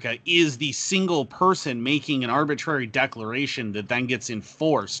in America is the single person making an arbitrary declaration that then gets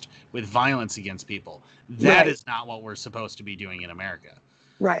enforced with violence against people. That is not what we're supposed to be doing in America.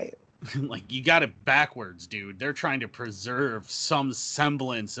 Right. Like, you got it backwards, dude. They're trying to preserve some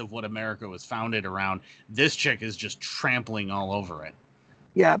semblance of what America was founded around. This chick is just trampling all over it.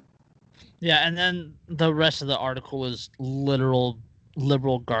 Yep. Yeah, and then the rest of the article is literal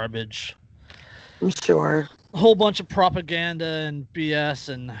liberal garbage. I'm sure. A whole bunch of propaganda and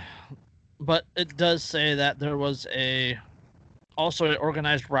BS, but it does say that there was also an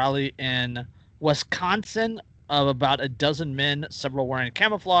organized rally in Wisconsin of about a dozen men, several wearing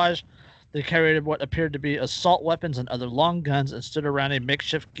camouflage. They carried what appeared to be assault weapons and other long guns and stood around a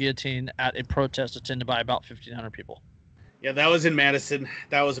makeshift guillotine at a protest attended by about 1,500 people. Yeah, that was in Madison.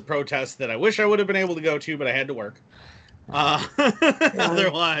 That was a protest that I wish I would have been able to go to, but I had to work.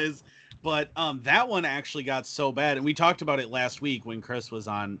 Otherwise, but that one actually got so bad, and we talked about it last week when Chris was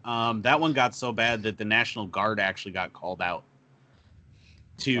on. That one got so bad that the National Guard actually got called out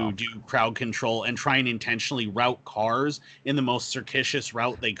to do crowd control and try and intentionally route cars in the most circuitous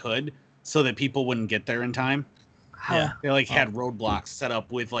route they could so that people wouldn't get there in time. Yeah. They had roadblocks set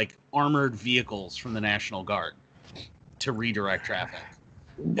up with armored vehicles from the National Guard to redirect traffic.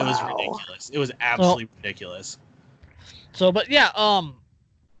 It was ridiculous. It was absolutely ridiculous. So, but yeah,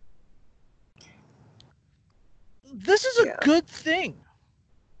 this is a good thing.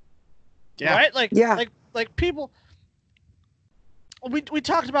 Yeah. Right? Like people, we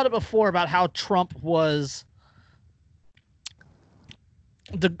talked about it before about how Trump was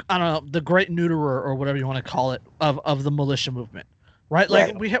the great neuterer or whatever you want to call it of the militia movement. Right?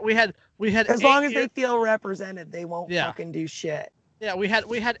 Like we had as long as they feel represented, they won't fucking do shit. Yeah, we had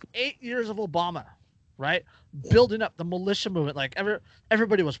 8 years of Obama, right? Building up the militia movement. Like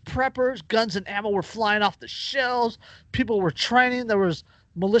everybody was preppers, guns and ammo were flying off the shelves, people were training, there was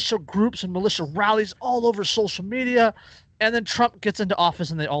militia groups and militia rallies all over social media, and then Trump gets into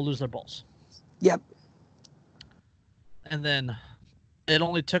office and they all lose their balls. Yep. And then it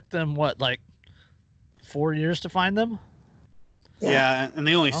only took them 4 years to find them? Yeah, and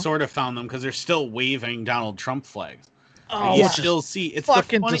they only sort of found them because they're still waving Donald Trump flags. Oh, you still see it's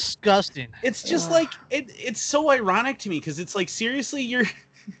fucking disgusting. It's just it's so ironic to me because it's like, seriously,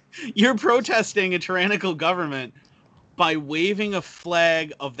 you're protesting a tyrannical government by waving a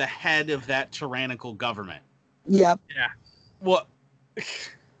flag of the head of that tyrannical government. Yep. Yeah. What?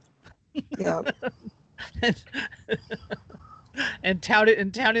 Yep. and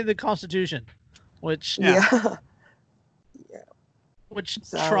touting the Constitution, which which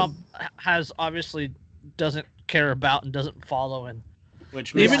Trump has obviously doesn't care about and doesn't follow, and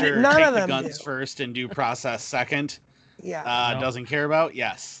which none take of the them guns do. first and due process second. Yeah. Doesn't care about.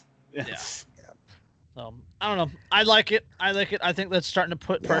 Yes. Yes. So I don't know. I like it. I think that's starting to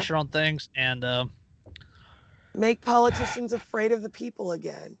put pressure on things and make politicians afraid of the people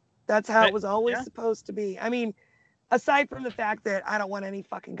again. That's how it was always supposed to be. I mean, aside from the fact that I don't want any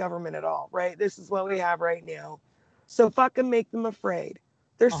fucking government at all, right? This is what we have right now. So fucking make them afraid.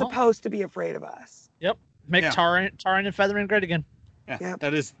 They're supposed to be afraid of us. Yep. Make tarring and feathering great again. Yeah. Yep.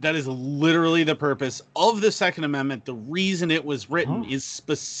 That is literally the purpose of the Second Amendment. The reason it was written is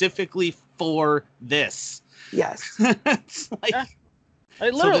specifically for this. Yes. It's like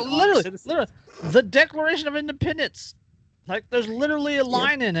literally, the Declaration of Independence Like, there's literally a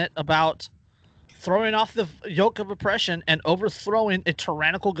line in it about throwing off the yoke of oppression and overthrowing a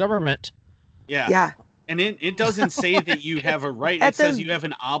tyrannical government. Yeah. Yeah. And it doesn't say that you have a right. At It says the- you have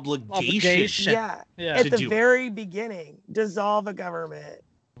an obligation. Yeah. Yeah. At to the do it. very beginning, dissolve a government.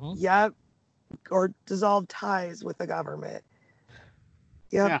 Mhm. Yep. Or dissolve ties with the government.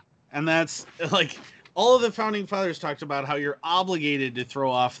 Yep. Yeah. And that's like all of the founding fathers talked about how you're obligated to throw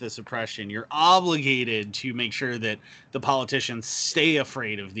off this oppression. You're obligated to make sure that the politicians stay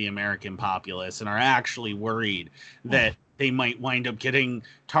afraid of the American populace and are actually worried that they might wind up getting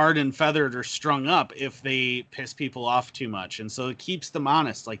tarred and feathered or strung up if they piss people off too much. And so it keeps them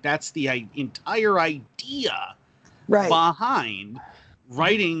honest. Like, that's the entire idea Right. behind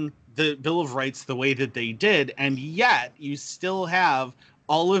writing the Bill of Rights the way that they did. And yet you still have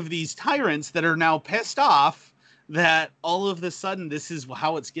all of these tyrants that are now pissed off that all of a sudden this is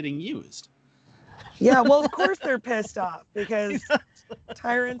how it's getting used. Yeah, well, of course they're pissed off because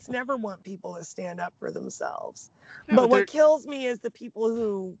tyrants never want people to stand up for themselves. Yeah, but but what kills me is the people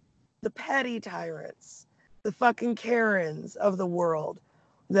who, the petty tyrants, the fucking Karens of the world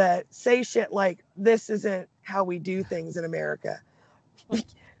that say shit like, this isn't how we do things in America.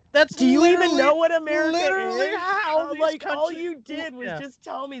 That's Do you even literally- know what America literally is? how these Like, all countries- you did was Yeah. just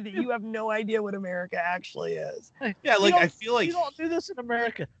tell me that you have no idea what America actually is. Yeah, like I feel like you don't do this in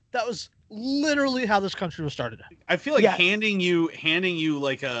America. That was literally how this country was started. Yes. handing you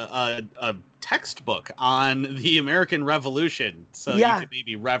like a textbook on the American Revolution, so Yeah. you could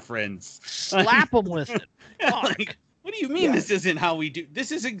maybe reference. Slap them with it. Like, what do you mean Yeah. this isn't how we do?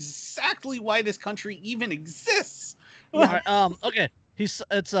 This is exactly why this country even exists. All right, okay. It's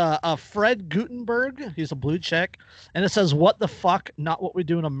Fred Gutenberg. He's a blue check, and it says, "What the fuck? Not what we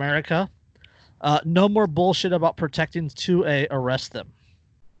do in America. No more bullshit about protecting 2A. Arrest them."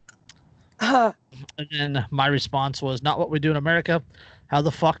 And then my response was, "Not what we do in America. How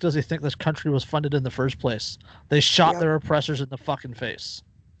the fuck does he think this country was funded in the first place? They shot Yep. their oppressors in the fucking face."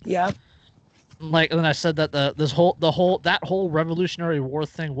 Yeah. Like, and then I said that that whole Revolutionary War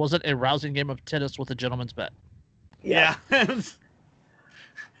thing wasn't a rousing game of tennis with a gentleman's bet. Yeah.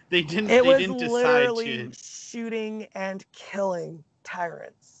 They didn't. It They was didn't decide literally to. shooting and killing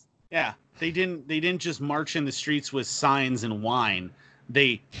tyrants. Yeah, they didn't just march in the streets with signs and wine.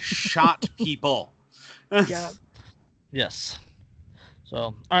 They shot people. Yeah. Yes. So,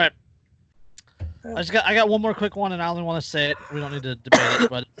 all right. I got one more quick one, and I only want to say it. We don't need to debate it,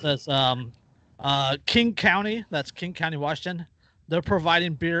 but it says King County, that's King County, Washington. They're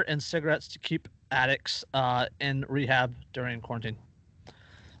providing beer and cigarettes to keep addicts in rehab during quarantine.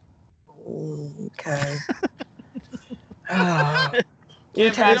 Okay. Your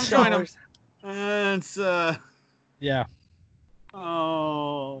Yeah, tax but I'm trying dollars. It's Yeah.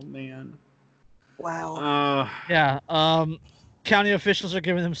 oh man. Wow. Yeah. County officials are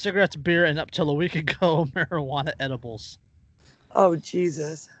giving them cigarettes, beer, and up till a week ago, marijuana edibles. Oh,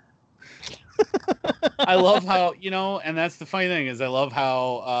 Jesus. I love how, and that's the funny thing is I love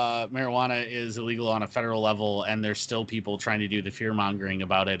how marijuana is illegal on a federal level, and there's still people trying to do the fear mongering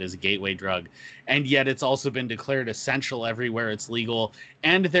about it as a gateway drug, and yet it's also been declared essential everywhere it's legal,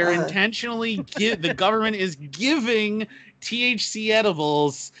 and they're intentionally the government is giving THC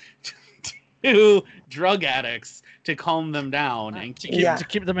edibles to drug addicts to calm them down and To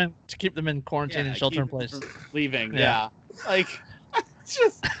keep them in quarantine and shelter in keep them place. from leaving. Yeah. Like it's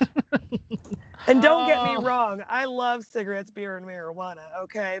just. And don't get me wrong, I love cigarettes, beer, and marijuana,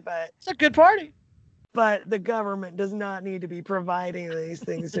 okay? It's a good party. But the government does not need to be providing these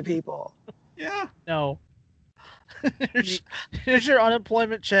things to people. Yeah. No. Here's your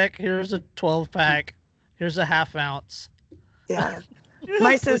unemployment check. Here's a 12-pack. Here's a half ounce. Yeah.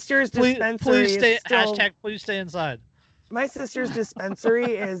 My sister's dispensary Please stay. is still, Hashtag please stay inside. my sister's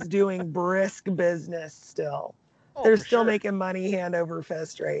dispensary is doing brisk business still. Oh, They're for still sure. making money hand over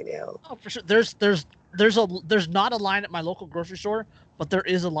fist right now. Oh, for sure. There's not a line at my local grocery store, but there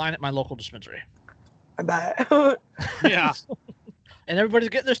is a line at my local dispensary. I bet. Yeah. And everybody's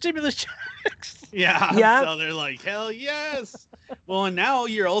getting their stimulus checks. Yeah. Yeah. So they're like, hell yes. Well, and now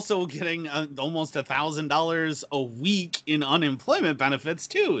you're also getting almost $1,000 a week in unemployment benefits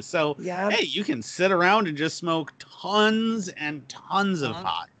too. So Yeah. hey, you can sit around and just smoke tons and tons of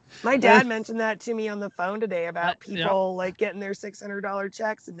pot. My dad mentioned that to me on the phone today about Yeah. people like getting their $600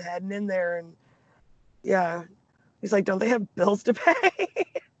 checks and heading in there, and yeah, he's like, don't they have bills to pay?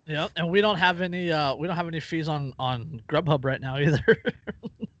 Yeah, and we don't have any fees on Grubhub right now either.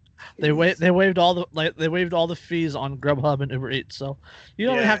 They waived all the fees on Grubhub and Uber Eats, so you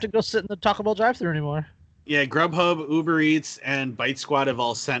don't even have to go sit in the Taco Bell drive-thru anymore. Yeah, Grubhub, Uber Eats, and Bite Squad have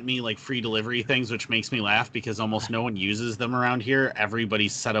all sent me like free delivery things, which makes me laugh because almost no one uses them around here.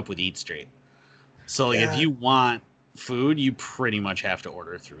 Everybody's set up with Eat Straight. So like, if Yeah. you want food, you pretty much have to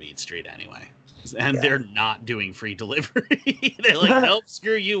order through Eat Straight anyway. And Yeah. they're not doing free delivery. They're like, nope,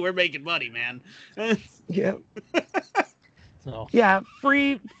 screw you. We're making money, man. Yeah. So Yeah.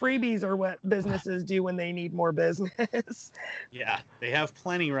 Freebies are what businesses do when they need more business. Yeah, they have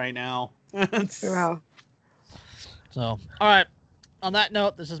plenty right now. Wow. So, all right. On that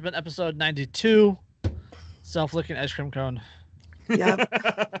note, this has been episode 92. Self-licking ice cream cone. Yep.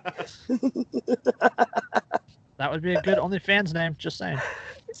 That would be a good OnlyFans name. Just saying.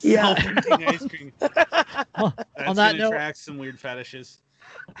 Yeah. Self-eating ice cream. On That's that gonna note, attract some weird fetishes.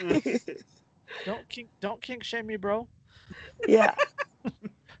 don't kink shame me, bro. Yeah.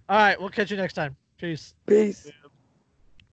 All right, we'll catch you next time. Peace. Peace.